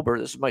October,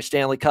 this is my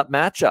Stanley Cup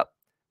matchup,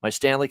 my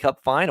Stanley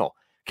Cup final,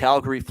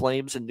 Calgary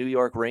Flames and New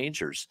York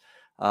Rangers.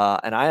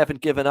 And I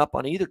haven't given up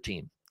on either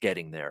team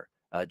getting there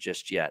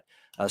just yet.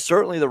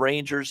 Certainly the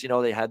Rangers,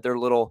 they had their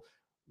little,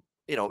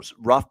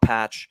 rough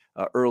patch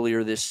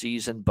earlier this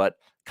season, but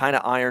kind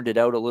of ironed it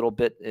out a little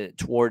bit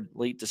toward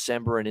late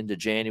December and into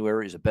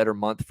January. Is a better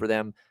month for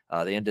them.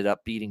 They ended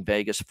up beating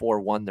Vegas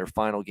 4-1 their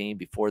final game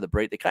before the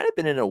break. They kind of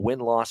been in a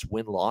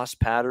win-loss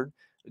pattern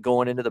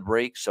going into the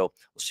break. So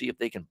we'll see if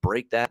they can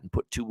break that and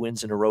put 2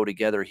 wins in a row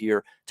together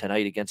here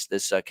tonight against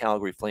this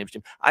Calgary Flames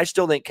team. I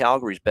still think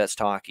Calgary's best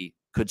hockey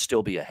could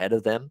still be ahead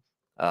of them.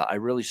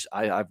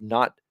 I've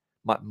not,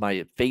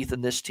 my faith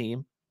in this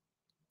team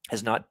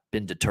has not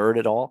been deterred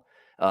at all.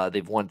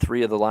 They've won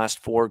 3 of the last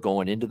 4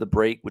 going into the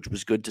break, which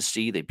was good to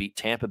see. They beat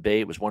Tampa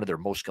Bay. It was one of their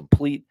most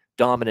complete,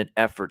 dominant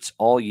efforts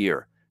all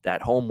year.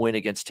 That home win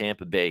against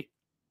Tampa Bay.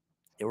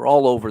 They were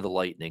all over the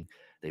Lightning.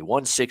 They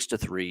won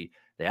 6-3.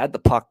 They had the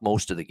puck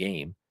most of the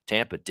game.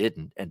 Tampa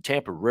didn't, and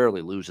Tampa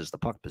rarely loses the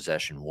puck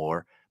possession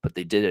war, but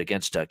they did it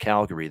against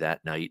Calgary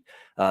that night.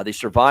 They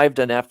survived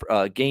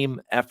a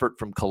game effort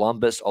from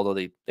Columbus, although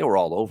they were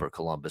all over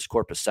Columbus.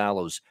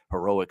 Korpisalo's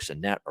heroics and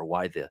net are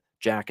why the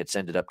Jackets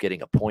ended up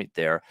getting a point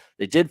there.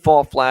 They did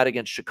fall flat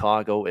against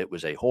Chicago. It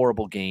was a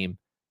horrible game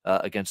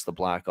against the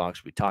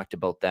Blackhawks. We talked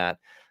about that,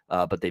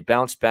 but they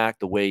bounced back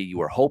the way you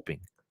were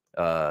hoping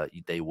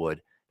they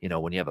would. You know,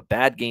 when you have a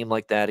bad game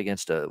like that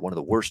against one of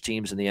the worst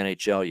teams in the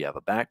NHL, you have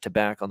a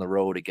back-to-back on the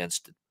road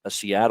against a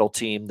Seattle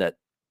team that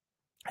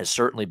has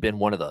certainly been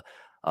one of the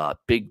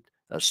big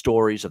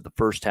stories of the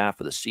first half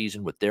of the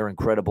season with their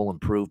incredible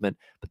improvement.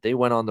 But they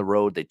went on the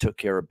road. They took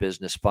care of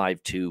business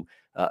 5-2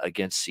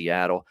 against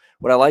Seattle.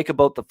 What I like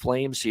about the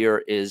Flames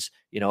here is,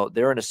 you know,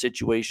 they're in a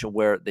situation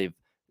where they've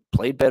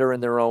played better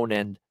in their own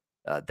end.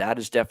 That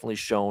is definitely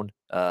shown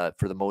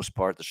for the most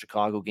part. The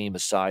Chicago game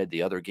aside,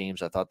 the other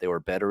games, I thought they were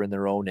better in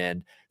their own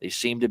end. They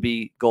seem to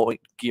be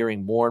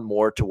gearing more and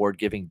more toward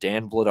giving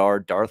Darth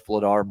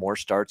Vladar, more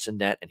starts in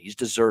net, and he's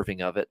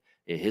deserving of it.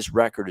 His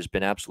record has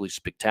been absolutely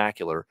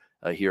spectacular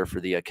here for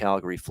the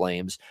Calgary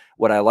Flames.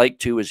 What I like,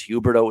 too, is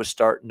Huberdeau is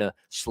starting to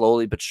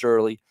slowly but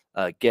surely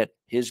get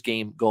his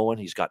game going.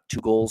 He's got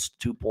 2 goals,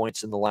 2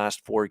 points in the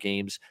last 4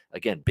 games.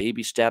 Again,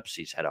 baby steps.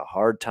 He's had a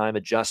hard time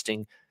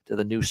adjusting to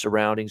the new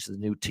surroundings, to the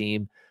new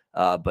team.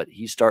 But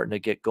he's starting to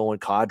get going.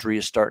 Kadri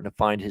is starting to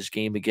find his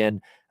game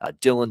again.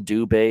 Dylan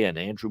Dubé and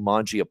Andrew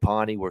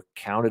Mangiapane were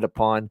counted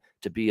upon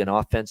to be an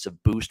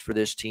offensive boost for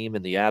this team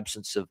in the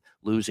absence of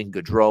losing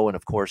Gaudreau and,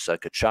 of course,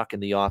 Tkachuk in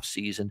the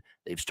offseason.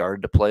 They've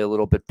started to play a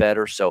little bit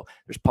better. So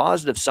there's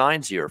positive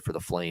signs here for the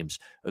Flames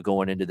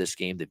going into this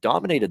game. They've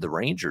dominated the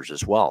Rangers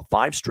as well.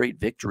 5 straight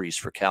victories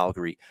for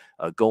Calgary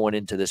going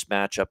into this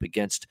matchup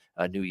against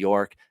New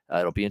York.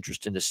 It'll be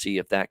interesting to see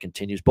if that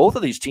continues. Both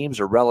of these teams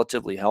are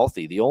relatively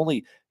healthy. The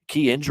only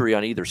key injury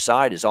on either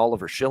side is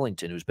Oliver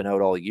Shillington, who's been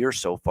out all year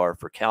so far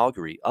for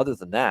Calgary. Other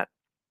than that,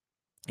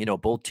 you know,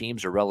 both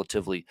teams are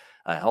relatively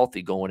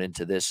healthy going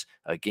into this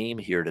game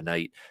here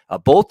tonight.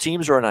 Both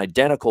teams are an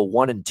identical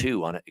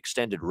 1-2 on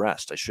extended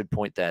rest. I should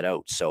point that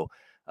out. So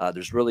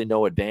there's really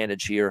no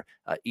advantage here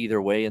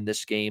either way in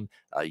this game.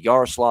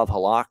 Yaroslav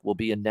Halak will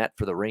be in net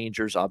for the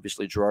Rangers.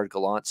 Obviously, Gerard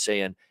Gallant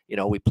saying, you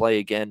know, we play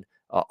again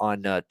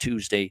on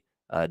Tuesday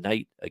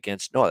night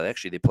against, no,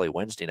 actually they play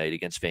Wednesday night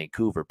against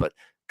Vancouver, but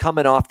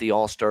coming off the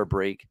All-Star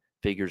break,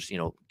 figures, you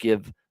know,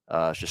 give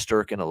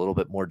Shesterkin a little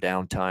bit more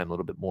downtime, a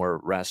little bit more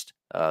rest,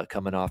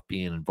 coming off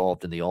being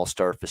involved in the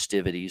All-Star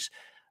festivities.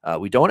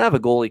 We don't have a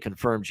goalie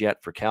confirmed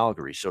yet for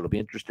Calgary, so it'll be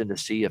interesting to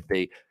see if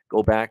they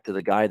go back to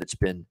the guy that's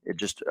been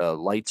just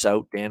lights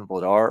out, Dan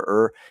Vladar,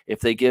 or if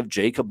they give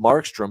Jacob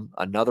Markstrom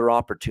another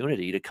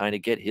opportunity to kind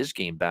of get his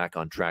game back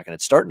on track. And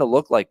it's starting to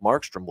look like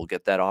Markstrom will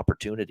get that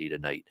opportunity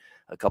tonight.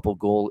 A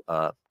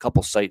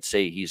couple sites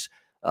say he's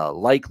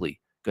likely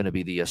going to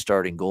be the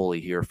starting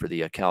goalie here for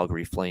the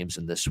Calgary Flames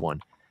in this one.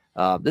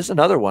 This is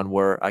another one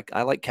where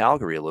I like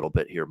Calgary a little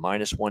bit here,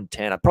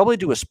 -110. I'd probably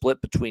do a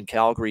split between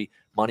Calgary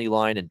money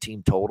line and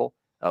team total,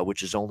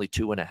 which is only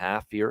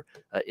 2.5 here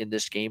in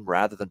this game,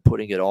 rather than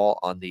putting it all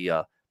on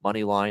the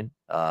money line.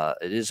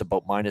 It is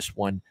about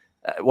 -1.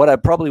 What I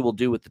probably will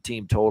do with the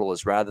team total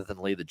is, rather than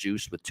lay the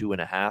juice with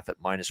 2.5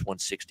 at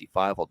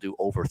 -165, I'll do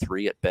over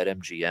 3 at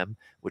BetMGM,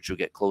 which will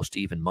get close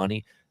to even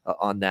money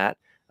on that.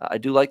 I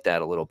do like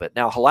that a little bit.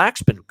 Now,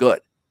 Halak's been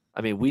good.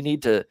 I mean, we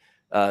need to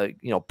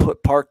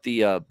park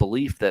the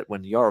belief that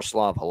when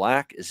Yaroslav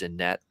Halak is in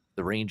net,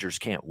 the Rangers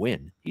can't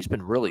win. He's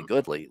been really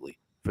good lately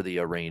for the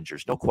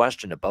Rangers. No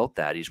question about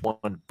that. He's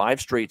won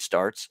 5 straight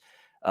starts.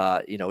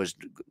 His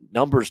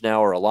numbers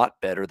now are a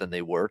lot better than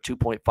they were.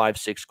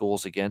 2.56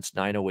 goals against,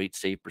 908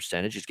 save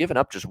percentage. He's given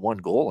up just 1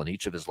 goal in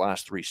each of his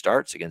last 3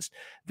 starts against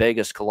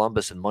Vegas,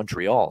 Columbus, and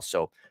Montreal.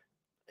 So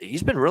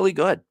he's been really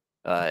good.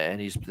 And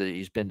he's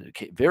been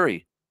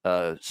very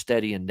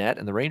steady in net,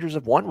 and the Rangers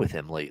have won with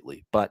him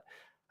lately. But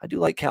I do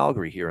like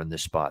Calgary here in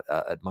this spot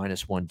at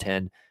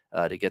 -110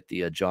 to get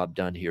the job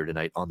done here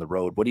tonight on the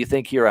road. What do you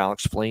think here,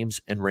 Alex? Flames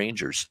and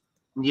Rangers?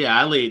 Yeah,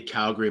 I laid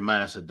Calgary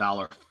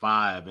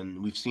 -$1.05,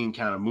 and we've seen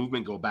kind of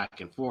movement go back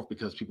and forth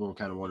because people were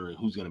kind of wondering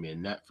who's going to be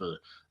in net for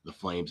the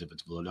Flames, if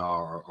it's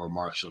Vladar or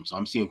Markstrom. So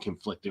I'm seeing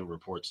conflicting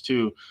reports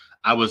too.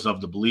 I was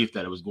of the belief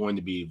that it was going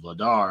to be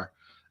Vladar.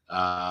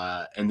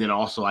 And then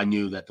also I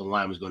knew that the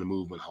line was going to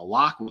move when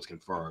Halak was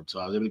confirmed. So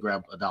I was able to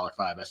grab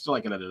 $1.05. I still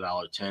like it at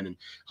 $1.10. And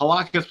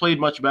Halak has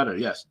played much better.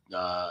 Yes,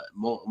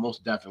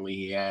 most definitely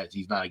he has.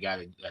 He's not a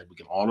guy that we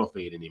can auto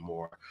fade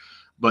anymore.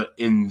 But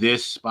in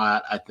this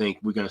spot, I think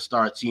we're going to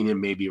start seeing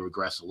him maybe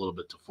regress a little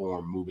bit to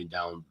form moving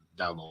down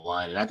the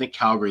line. And I think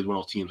Calgary is one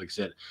of those teams, like I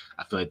said,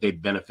 I feel like they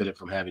benefited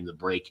from having the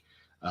break.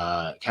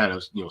 Kind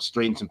of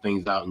straighten some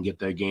things out and get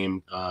their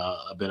game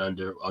a bit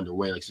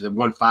underway. Like I said, they've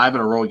won 5 in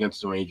a row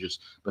against the Rangers,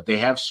 but they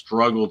have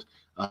struggled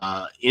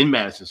in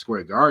Madison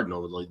Square Garden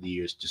over the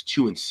years, just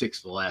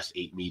 2-6 the last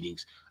 8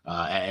 meetings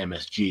at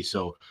MSG.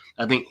 So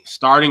I think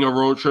starting a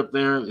road trip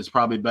there is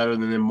probably better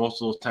than them.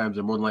 Most of those times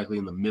they're more than likely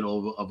in the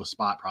middle of a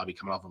spot, probably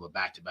coming off of a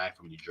back-to-back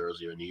from New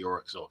Jersey or New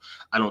York. So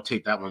I don't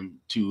take that one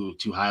too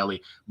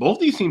highly. Both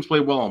these teams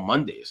play well on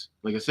Mondays.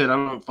 Like I said, I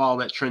don't follow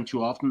that trend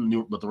too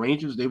often, but the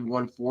Rangers, they've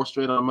won 4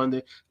 straight on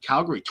Monday.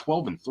 Calgary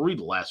 12-3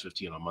 the last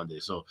 15 on Monday.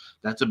 So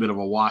that's a bit of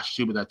a wash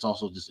too, but that's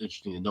also just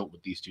interesting to note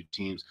with these two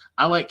teams.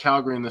 I like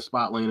Calgary in the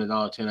spot laying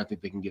 $1.10. I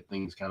think they can get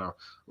things kind of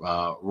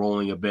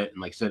rolling a bit.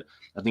 And like I said,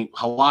 I think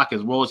Halak,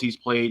 as well as he's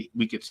played,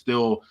 we could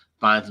still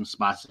find some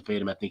spots to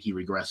fade him. I think he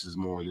regresses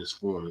more in this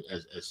form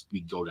as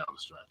we go down the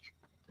stretch.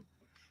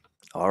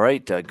 All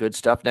right, good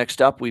stuff.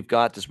 Next up, we've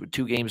got this with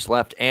 2 games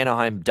left.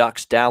 Anaheim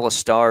Ducks, Dallas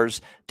Stars.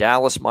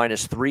 Dallas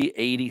minus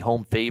 380,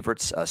 home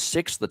favorites,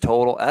 6 the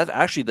total.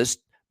 Actually, this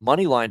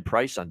money line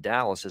price on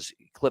Dallas has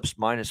eclipsed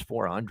minus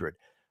 400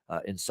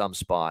 in some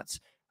spots.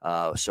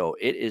 So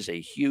it is a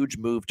huge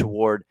move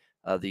toward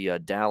the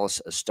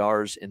Dallas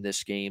Stars in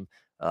this game.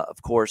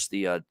 Of course,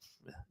 the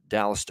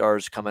Dallas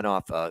Stars coming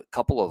off a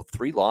couple of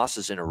 3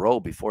 losses in a row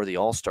before the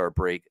All-Star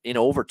break in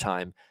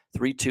overtime.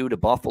 3-2 to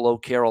Buffalo,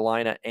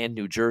 Carolina, and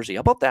New Jersey.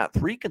 How about that?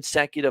 3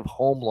 consecutive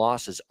home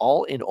losses,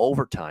 all in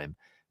overtime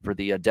for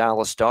the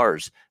Dallas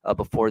Stars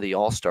before the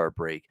All-Star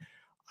break.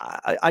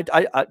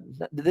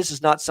 This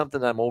is not something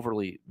that I'm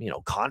overly,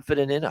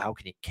 confident in. How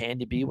can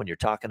you be when you're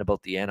talking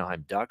about the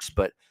Anaheim Ducks?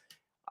 But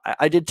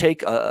I did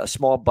take a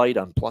small bite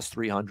on plus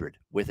 300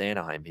 with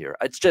Anaheim here.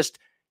 It's just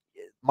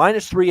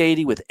minus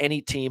 380 with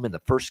any team in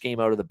the first game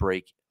out of the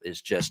break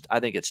is just, I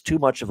think it's too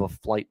much of a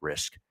flight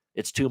risk.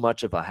 It's too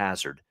much of a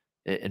hazard,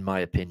 in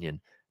my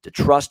opinion, to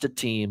trust a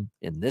team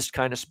in this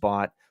kind of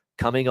spot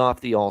coming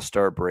off the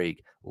All-Star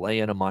break,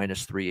 laying a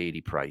minus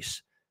 380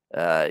 price.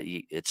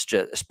 It's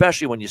just,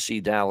 especially when you see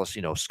Dallas,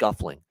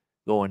 scuffling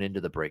going into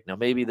the break. Now,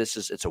 maybe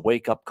it's a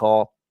wake-up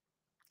call,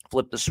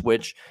 flip the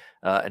switch,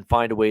 and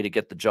find a way to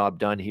get the job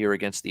done here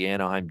against the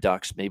Anaheim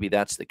Ducks. Maybe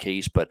that's the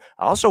case. But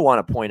I also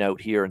want to point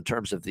out here in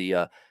terms of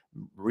the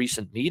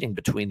recent meeting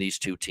between these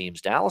two teams,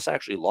 Dallas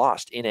actually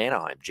lost in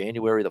Anaheim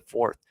January the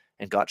 4th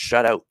and got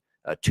shut out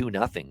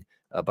 2-0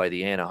 by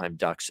the Anaheim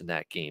Ducks in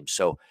that game.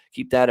 So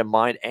keep that in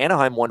mind.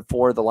 Anaheim won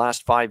 4 of the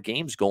last 5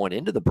 games going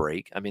into the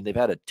break. I mean, they've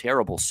had a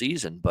terrible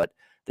season, but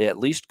they at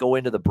least go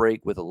into the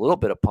break with a little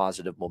bit of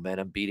positive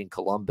momentum, beating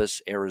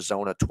Columbus,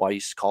 Arizona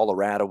twice.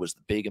 Colorado was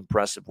the big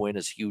impressive win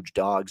as huge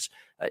dogs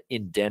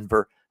in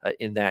Denver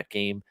in that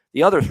game.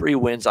 The other 3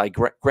 wins,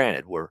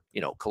 granted, were,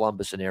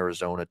 Columbus and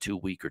Arizona, 2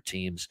 weaker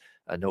teams.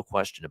 No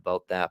question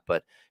about that.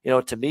 But,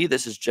 to me,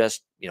 this is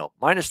just,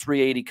 minus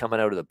 380 coming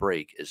out of the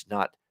break is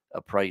not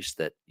a price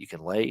that you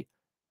can lay,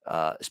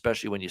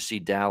 especially when you see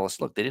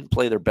Dallas. Look, they didn't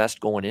play their best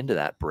going into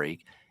that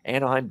break.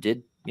 Anaheim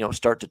did,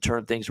 start to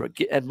turn things around.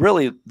 And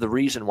really the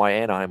reason why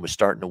Anaheim was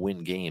starting to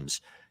win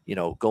games,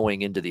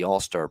 going into the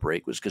All-Star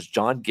break was because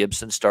John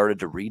Gibson started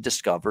to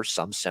rediscover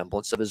some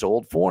semblance of his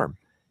old form.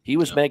 He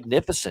was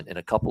magnificent in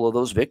a couple of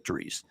those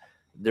victories.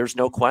 There's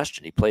no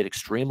question. He played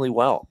extremely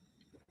well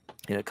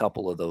in a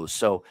couple of those.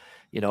 So,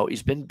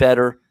 he's been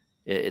better.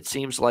 It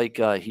seems like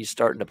he's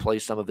starting to play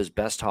some of his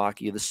best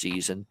hockey of the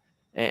season.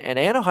 And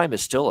Anaheim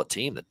is still a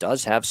team that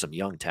does have some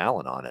young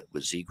talent on it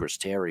with Zegras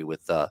Terry,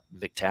 with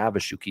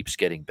McTavish, who keeps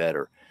getting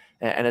better.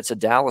 And it's a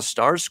Dallas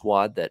Stars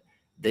squad that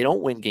they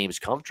don't win games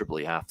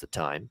comfortably half the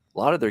time. A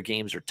lot of their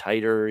games are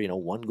tighter,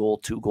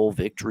 1-goal, 2-goal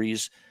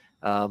victories.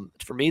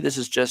 For me, this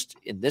is just,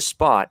 in this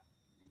spot,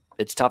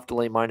 it's tough to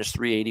lay minus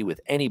 380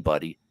 with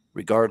anybody,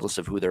 regardless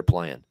of who they're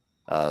playing.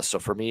 So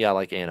for me, I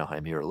like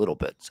Anaheim here a little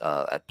bit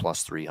at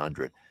plus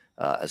 300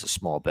 as a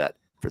small bet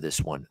for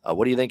this one.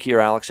 What do you think here,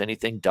 Alex?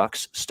 Anything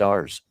Ducks,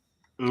 Stars?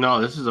 No,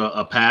 this is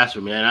a pass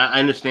for me. And I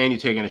understand you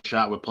taking a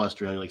shot with plus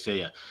 300. Like,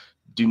 say,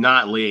 do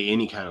not lay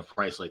any kind of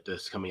price like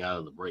this coming out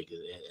of the break.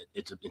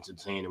 It's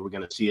insane, and we're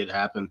going to see it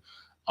happen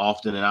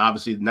often. And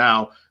obviously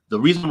now the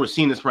reason we're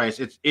seeing this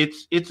price,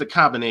 it's a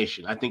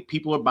combination. I think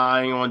people are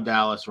buying on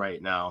Dallas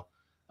right now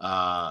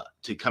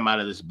to come out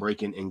of this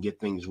break and get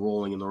things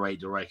rolling in the right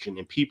direction.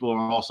 And people are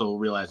also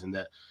realizing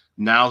that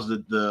now's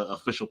the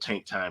official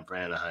tank time for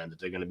Anaheim, that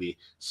they're going to be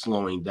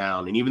slowing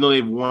down. And even though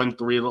they've won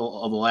 3 of the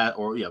last,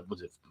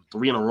 was it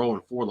 3 in a row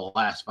and 4 of the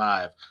last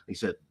 5, they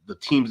said the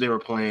teams they were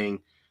playing,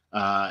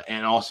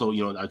 and also,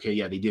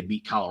 they did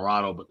beat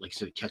Colorado, but like I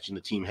said, catching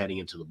the team heading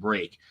into the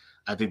break,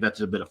 I think that's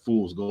a bit of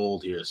fool's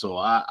gold here. So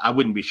I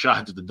wouldn't be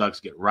shocked if the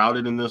Ducks get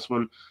routed in this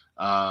one,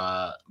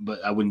 but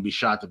I wouldn't be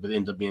shocked if it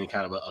ends up being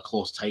kind of a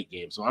close, tight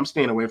game. So I'm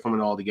staying away from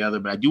it altogether,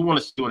 but I do want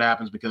to see what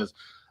happens because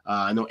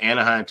I know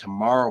Anaheim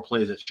tomorrow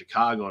plays at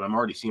Chicago, and I'm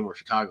already seeing where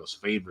Chicago's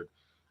favored.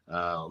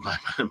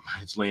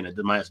 It's laying at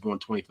the minus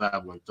 125,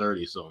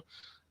 130. So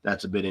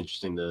that's a bit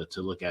interesting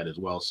to look at as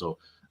well. So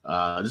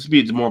this would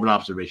be more of an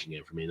observation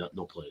game for me,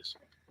 no plays.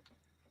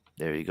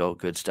 There you go.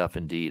 Good stuff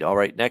indeed. All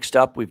right, next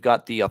up, we've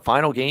got the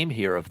final game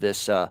here of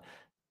this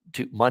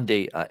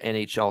Monday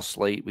NHL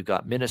slate. We've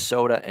got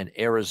Minnesota and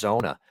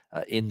Arizona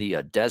in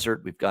the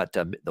desert. We've got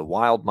the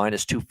Wild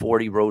minus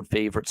 240 road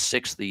favorites,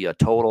 6 the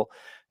total.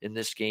 in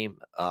this game.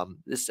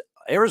 This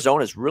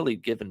Arizona's really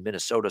given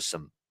Minnesota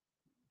some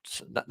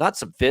not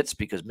some fits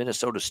because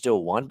Minnesota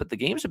still won, but the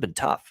games have been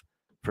tough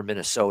for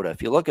Minnesota.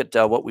 If you look at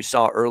what we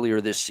saw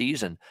earlier this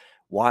season,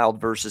 Wild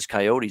versus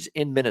Coyotes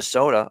in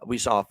Minnesota, we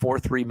saw a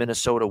 4-3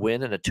 Minnesota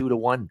win and a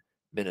 2-1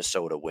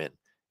 Minnesota win.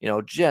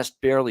 Just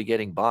barely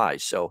getting by.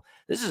 So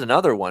this is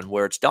another one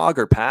where it's dog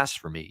or pass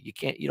for me.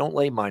 You don't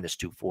lay minus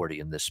 240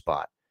 in this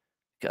spot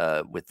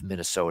with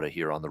Minnesota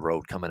here on the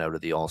road coming out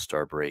of the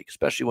All-Star break,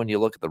 especially when you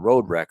look at the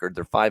road record,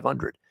 they're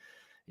 500.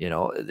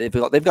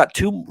 They've got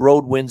 2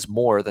 road wins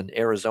more than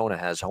Arizona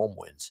has home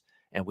wins.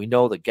 And we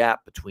know the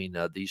gap between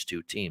these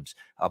two teams.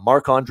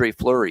 Marc-Andre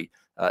Fleury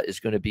is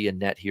going to be in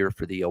net here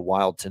for the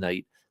Wild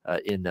tonight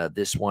in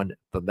this one.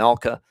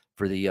 Vejmelka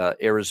for the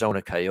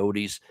Arizona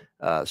Coyotes.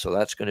 So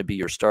that's going to be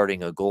your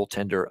starting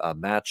goaltender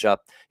matchup.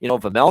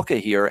 Vejmelka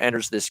here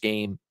enters this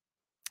game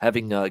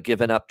having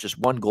given up just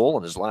 1 goal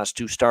in his last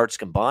 2 starts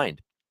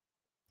combined.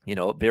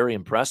 Very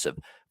impressive.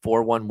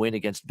 4-1 win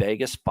against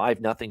Vegas,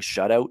 5-0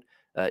 shutout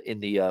in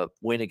the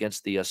win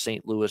against the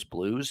St. Louis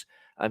Blues.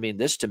 I mean,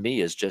 this to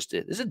me is this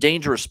is a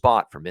dangerous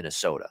spot for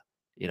Minnesota.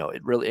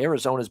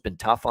 Arizona's been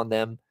tough on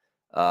them,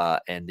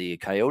 and the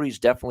Coyotes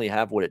definitely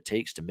have what it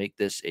takes to make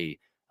this a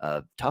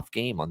tough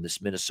game on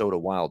this Minnesota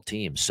Wild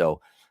team.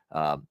 So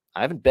I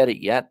haven't bet it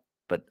yet,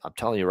 but I'm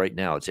telling you right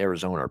now, it's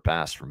Arizona or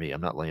pass for me.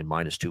 I'm not laying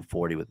minus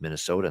 240 with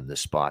Minnesota in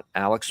this spot.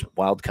 Alex,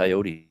 Wild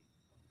Coyote.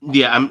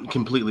 Yeah, I'm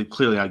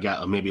clearly I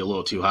got maybe a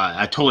little too high.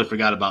 I totally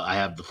forgot about I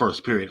have the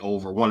first period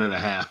over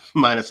 1.5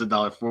 minus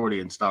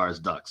 $1.40 in Stars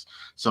Ducks.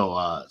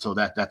 So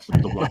that's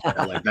the one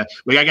I like that.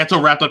 But I got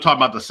so wrapped up talking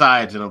about the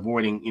sides and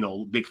avoiding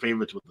big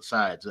favorites with the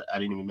sides. I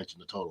didn't even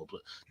mention the total.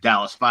 But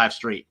Dallas 5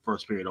 straight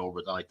first period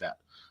overs. I like that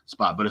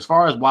spot. But as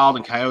far as Wild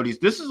and Coyotes,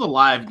 this is a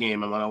live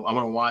game. I'm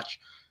gonna watch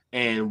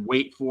and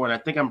wait for it. I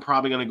think I'm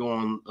probably gonna go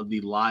on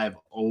the live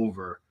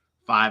over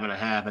 5.5.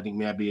 I think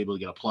maybe I'll be able to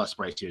get a plus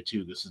price here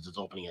too. This is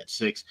opening at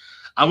 6.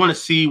 I want to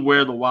see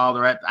where the Wild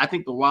are at. I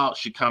think the Wild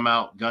should come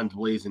out guns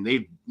blazing.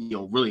 They've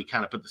really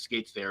kind of put the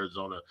skates to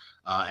Arizona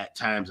at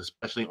times,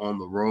 especially on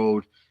the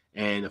road.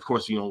 And of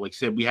course, like I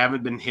said, we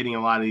haven't been hitting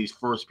a lot of these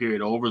first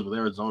period overs with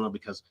Arizona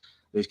because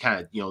there's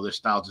kind of their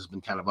style's just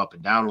been kind of up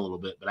and down a little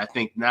bit. But I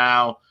think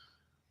now,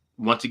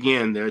 once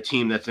again, they're a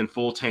team that's in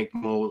full tank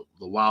mode.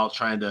 The Wild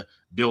trying to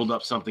build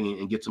up something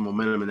and get some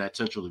momentum in that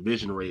Central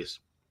Division race.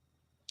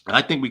 And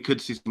I think we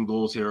could see some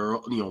goals here,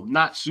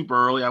 not super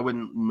early. I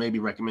wouldn't maybe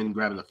recommend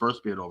grabbing the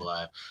first period over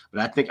live, but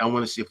I think I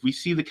want to see if we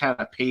see the kind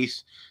of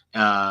pace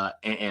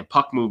and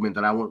puck movement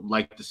that I would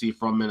like to see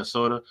from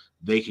Minnesota,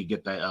 they could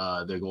get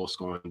that their goal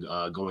scoring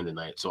going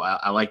tonight. So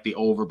I like the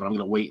over, but I'm going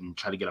to wait and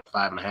try to get a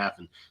 5.5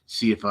 and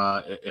see if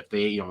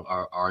they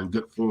are in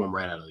good form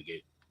right out of the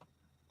gate.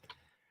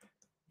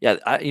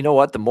 Yeah, you know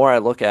what? The more I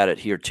look at it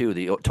here too,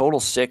 the total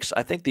 6.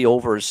 I think the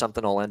over is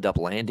something I'll end up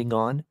landing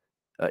on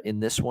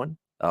in this one.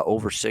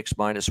 Over 6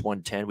 minus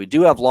 110. We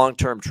do have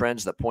long-term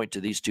trends that point to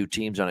these two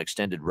teams on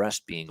extended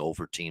rest being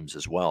over teams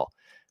as well.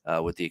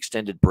 With the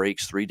extended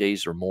breaks, 3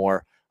 days or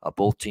more,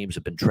 both teams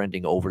have been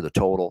trending over the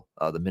total,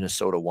 the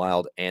Minnesota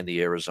Wild and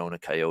the Arizona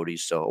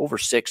Coyotes. So over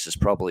 6 is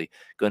probably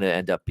going to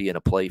end up being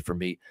a play for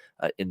me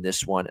in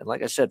this one. And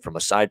like I said, from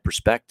a side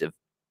perspective,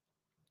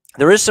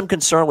 there is some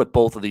concern with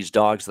both of these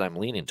dogs that I'm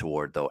leaning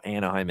toward, though,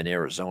 Anaheim and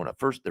Arizona.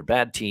 First, they're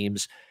bad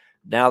teams.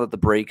 Now that the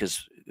break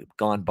has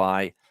gone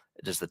by,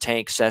 does the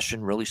tank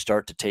session really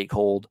start to take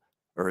hold,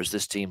 or is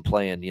this team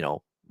playing,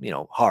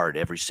 hard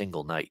every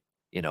single night,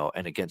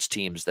 and against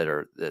teams that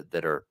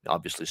are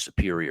obviously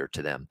superior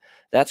to them?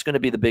 That's going to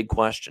be the big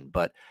question.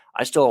 But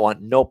I still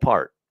want no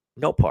part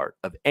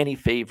of any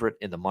favorite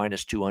in the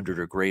minus 200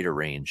 or greater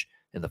range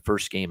in the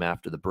first game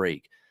after the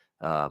break.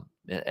 You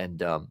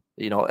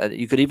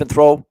could even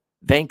throw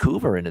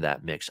Vancouver into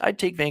that mix. I'd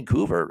take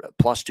Vancouver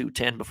plus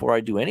 210 before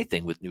I do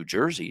anything with New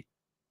Jersey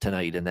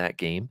tonight in that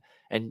game.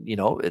 And,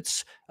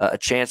 it's a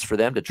chance for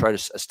them to try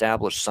to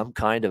establish some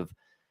kind of,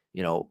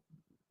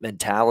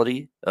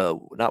 mentality,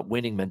 not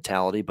winning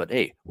mentality, but,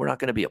 hey, we're not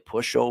going to be a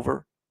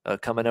pushover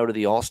coming out of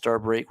the All-Star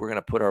break. We're going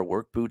to put our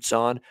work boots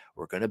on.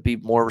 We're going to be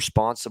more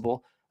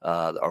responsible.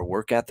 Our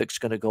work ethic's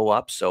going to go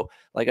up. So,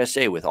 like I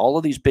say, with all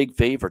of these big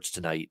favorites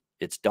tonight,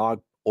 it's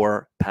dog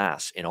or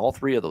pass in all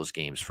 3 of those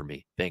games for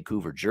me.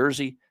 Vancouver,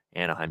 Jersey,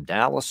 Anaheim,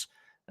 Dallas,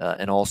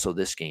 and also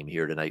this game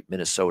here tonight,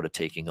 Minnesota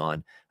taking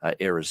on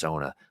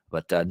Arizona.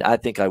 But I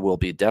think I will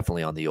be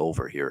definitely on the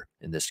over here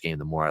in this game.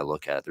 The more I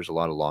look at it, there's a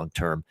lot of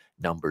long-term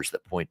numbers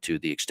that point to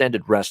the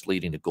extended rest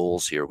leading to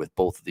goals here with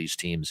both of these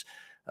teams,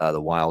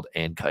 the Wild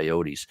and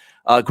Coyotes.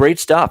 Great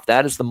stuff.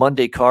 That is the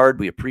Monday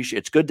card. We appreciate it.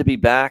 It's good to be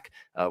back.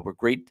 We're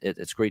great.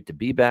 It's great to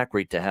be back.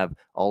 Great to have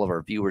all of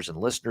our viewers and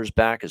listeners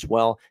back as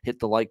well. Hit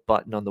the like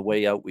button on the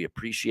way out. We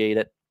appreciate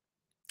it.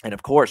 And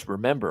of course,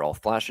 remember, I'll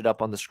flash it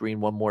up on the screen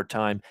one more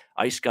time.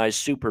 Ice Guys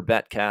Super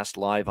Betcast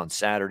live on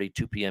Saturday,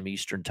 2 p.m.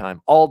 Eastern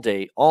time, all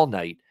day, all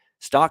night.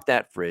 Stock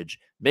that fridge.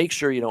 Make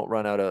sure you don't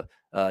run out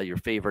of your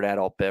favorite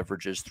adult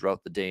beverages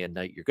throughout the day and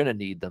night. You're going to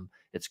need them.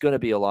 It's going to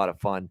be a lot of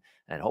fun,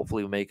 and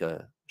hopefully we'll make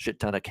a shit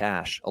ton of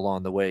cash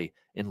along the way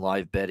in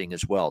live betting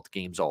as well.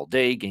 Games all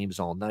day, games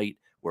all night.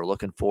 We're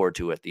looking forward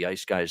to it. The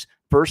Ice Guys'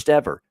 first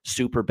ever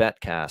Super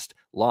Betcast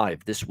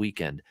live this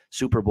weekend,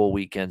 Super Bowl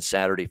weekend,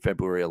 Saturday,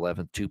 February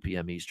 11th, 2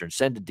 p.m. Eastern.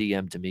 Send a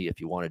DM to me if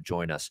you want to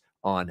join us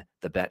on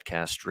the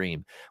Betcast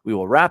stream. We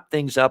will wrap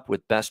things up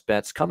with best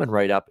bets coming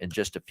right up in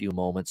just a few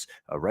moments,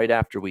 right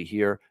after we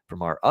hear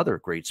from our other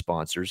great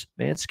sponsors,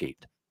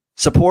 Manscaped.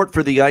 Support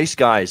for the Ice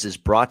Guys is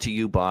brought to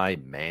you by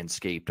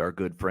Manscaped, our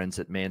good friends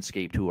at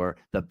Manscaped, who are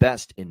the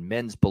best in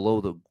men's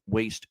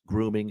below-the-waist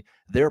grooming.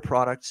 Their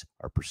products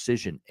are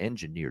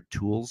precision-engineered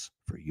tools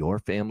for your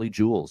family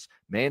jewels.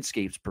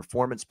 Manscaped's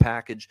Performance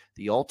Package,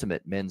 the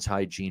ultimate men's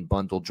hygiene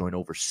bundle. Join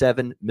over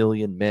 7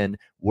 million men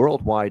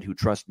worldwide who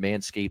trust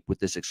Manscaped with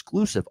this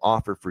exclusive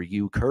offer for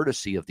you,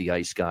 courtesy of the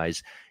Ice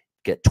Guys.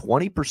 Get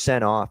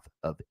 20% off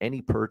of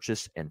any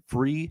purchase and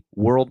free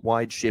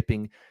worldwide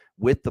shipping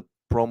with the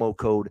promo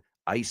code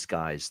Ice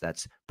Guys.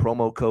 That's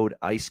promo code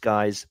Ice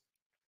Guys,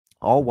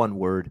 all one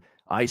word,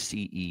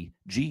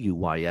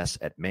 ICEGUYS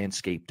at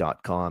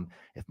manscaped.com.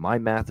 If my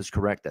math is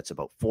correct, that's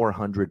about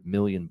 400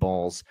 million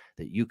balls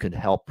that you can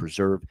help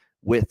preserve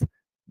with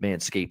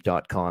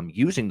manscaped.com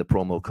using the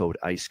promo code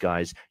Ice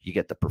Guys. You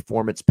get the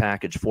Performance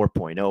Package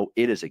 4.0.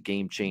 It is a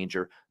game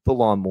changer. The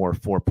Lawnmower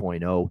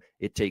 4.0.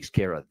 It takes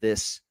care of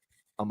this,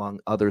 among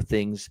other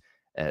things.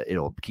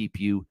 It'll keep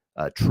you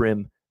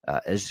trim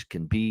as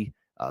can be.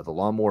 The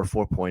Lawnmower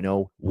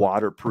 4.0,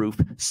 waterproof.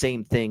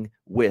 Same thing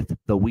with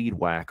the Weed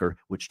Whacker,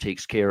 which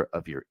takes care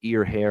of your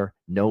ear hair,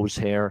 nose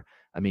hair.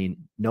 I mean,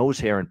 nose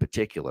hair in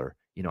particular.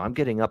 You know, I'm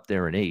getting up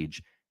there in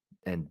age,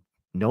 and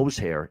nose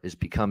hair is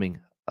becoming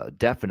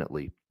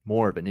definitely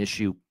more of an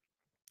issue.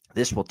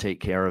 This will take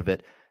care of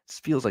it.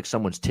 It feels like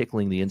someone's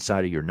tickling the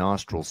inside of your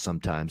nostrils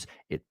sometimes.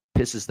 It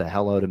pisses the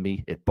hell out of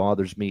me. It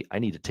bothers me. I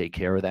need to take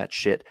care of that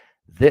shit.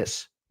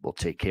 This will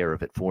take care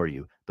of it for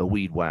you. The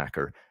Weed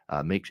Whacker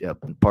makes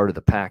part of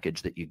the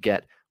package that you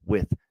get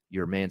with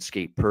your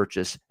Manscaped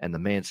purchase, and the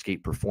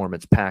Manscaped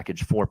Performance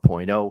Package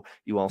 4.0.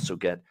 You also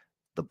get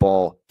the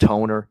ball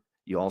toner.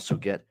 You also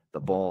get the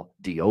ball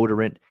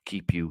deodorant,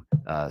 keep you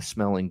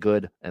smelling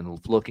good and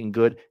looking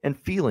good and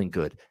feeling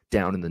good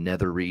down in the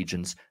nether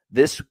regions.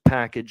 This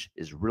package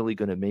is really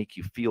going to make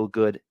you feel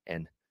good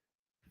and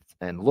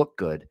look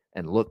good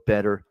and look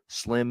better,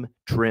 slim,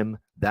 trim.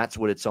 That's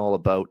what it's all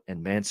about.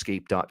 And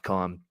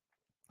manscaped.com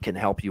can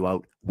help you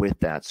out with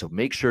that. So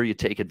make sure you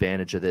take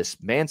advantage of this.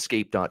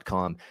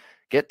 Manscaped.com.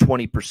 Get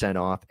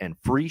 20% off and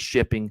free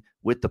shipping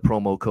with the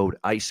promo code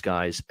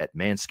IceGuys at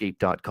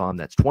manscaped.com.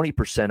 That's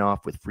 20%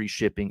 off with free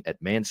shipping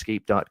at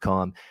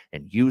manscaped.com,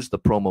 and use the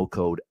promo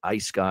code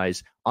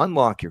IceGuys.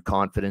 Unlock your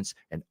confidence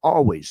and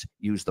always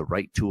use the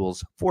right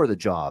tools for the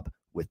job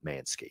with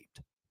Manscaped.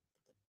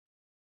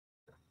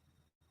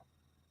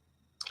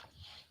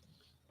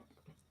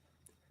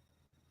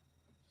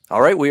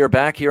 All right, we are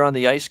back here on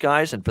the Ice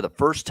Guys, and for the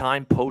first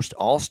time post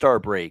All-Star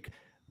break,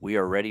 we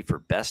are ready for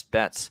best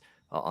bets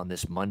on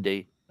this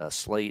Monday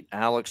slate.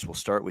 Alex, we'll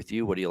start with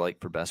you. What do you like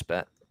for best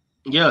bet?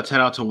 Yeah, let's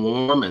head out to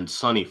warm and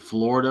sunny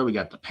Florida. We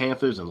got the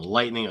Panthers and the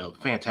Lightning, a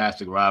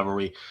fantastic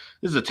rivalry.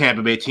 This is a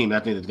Tampa Bay team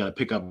that I think is going to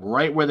pick up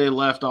right where they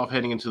left off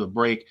heading into the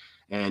break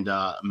and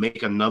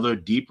make another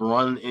deep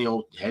run,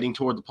 heading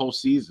toward the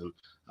postseason.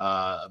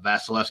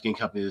 Vasilevsky and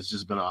company has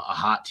just been a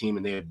hot team,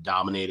 and they have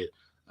dominated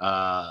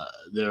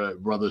their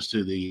brothers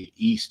to the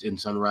east in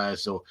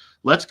Sunrise. So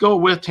let's go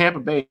with Tampa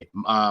Bay.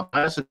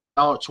 Minus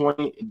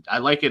 $1.20. I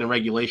like it in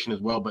regulation as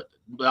well, but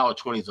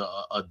 $1.20 is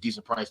a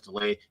decent price to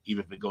lay.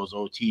 Even if it goes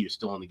OT, you're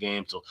still in the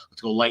game. So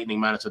let's go Lightning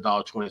minus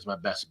 $1.20 is my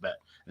best bet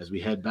as we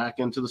head back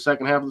into the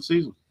second half of the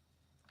season.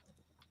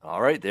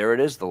 All right, there it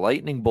is. The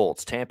Lightning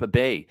Bolts, Tampa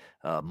Bay,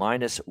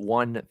 minus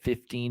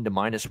 115 to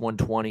minus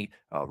 120,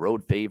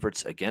 road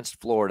favorites against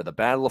Florida. The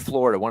Battle of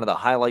Florida, one of the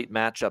highlight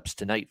matchups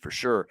tonight for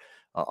sure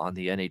on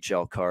the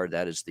NHL card.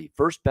 That is the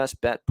first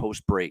best bet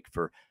post-break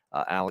for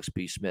Alex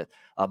B. Smith.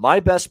 My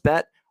best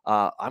bet,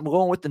 I'm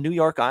going with the New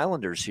York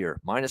Islanders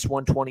here, minus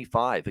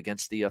 125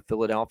 against the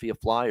Philadelphia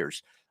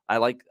Flyers.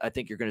 I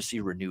think you're going to see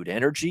renewed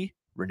energy,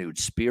 renewed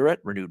spirit,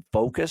 renewed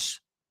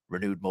focus,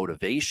 renewed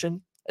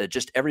motivation.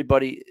 Just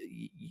everybody,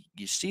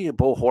 you see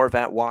Bo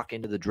Horvat walk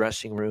into the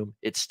dressing room,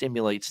 it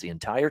stimulates the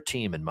entire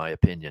team, in my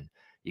opinion.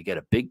 You get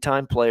a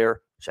big-time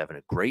player who's having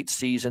a great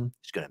season.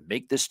 He's going to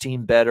make this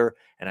team better,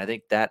 and I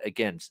think that,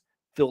 again,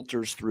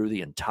 filters through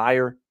the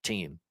entire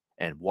team.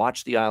 And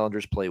watch the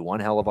Islanders play one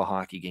hell of a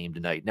hockey game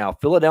tonight. Now,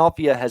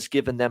 Philadelphia has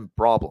given them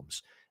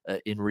problems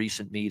in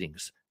recent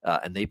meetings,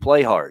 and they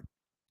play hard.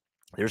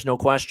 There's no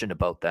question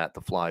about that,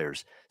 the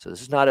Flyers. So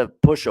this is not a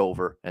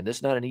pushover, and this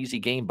is not an easy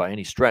game by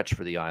any stretch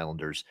for the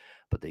Islanders.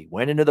 But they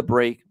went into the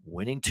break,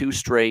 winning 2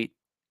 straight,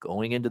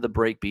 going into the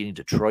break, beating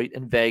Detroit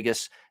and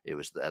Vegas. It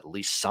was at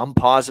least some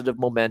positive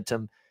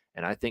momentum,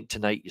 and I think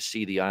tonight you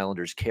see the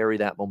Islanders carry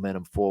that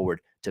momentum forward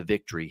to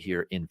victory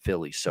here in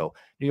Philly. So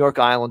New York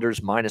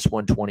Islanders minus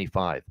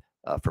 125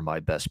 for my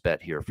best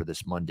bet here for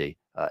this Monday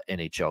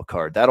NHL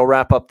card. That'll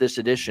wrap up this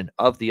edition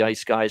of the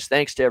Ice Guys.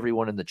 Thanks to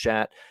everyone in the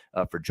chat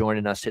for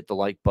joining us. Hit the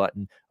like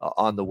button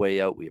on the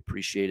way out. We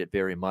appreciate it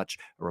very much.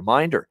 A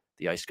reminder,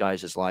 The Ice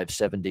Guys is live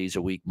 7 days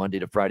a week, Monday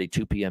to Friday,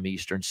 2 p.m.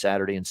 Eastern,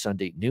 Saturday and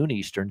Sunday, noon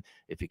Eastern.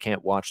 If you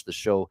can't watch the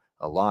show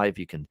live,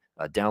 you can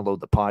download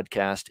the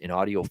podcast in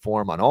audio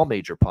form on all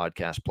major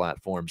podcast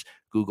platforms: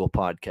 Google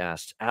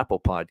Podcasts, Apple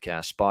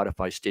Podcasts,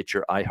 Spotify,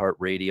 Stitcher,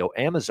 iHeartRadio,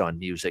 Amazon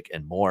Music,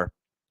 and more.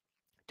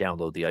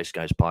 Download the Ice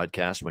Guys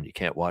podcast when you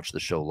can't watch the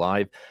show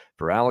live.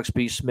 For Alex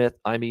B. Smith,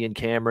 I'm Ian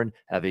Cameron.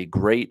 Have a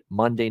great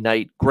Monday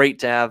night. Great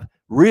to have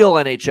real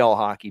NHL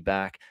hockey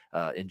back.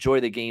 Enjoy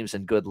the games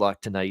and good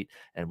luck tonight.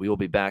 And we will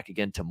be back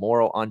again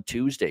tomorrow on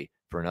Tuesday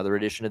for another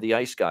edition of the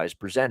Ice Guys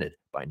presented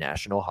by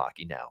National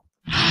Hockey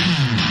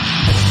Now.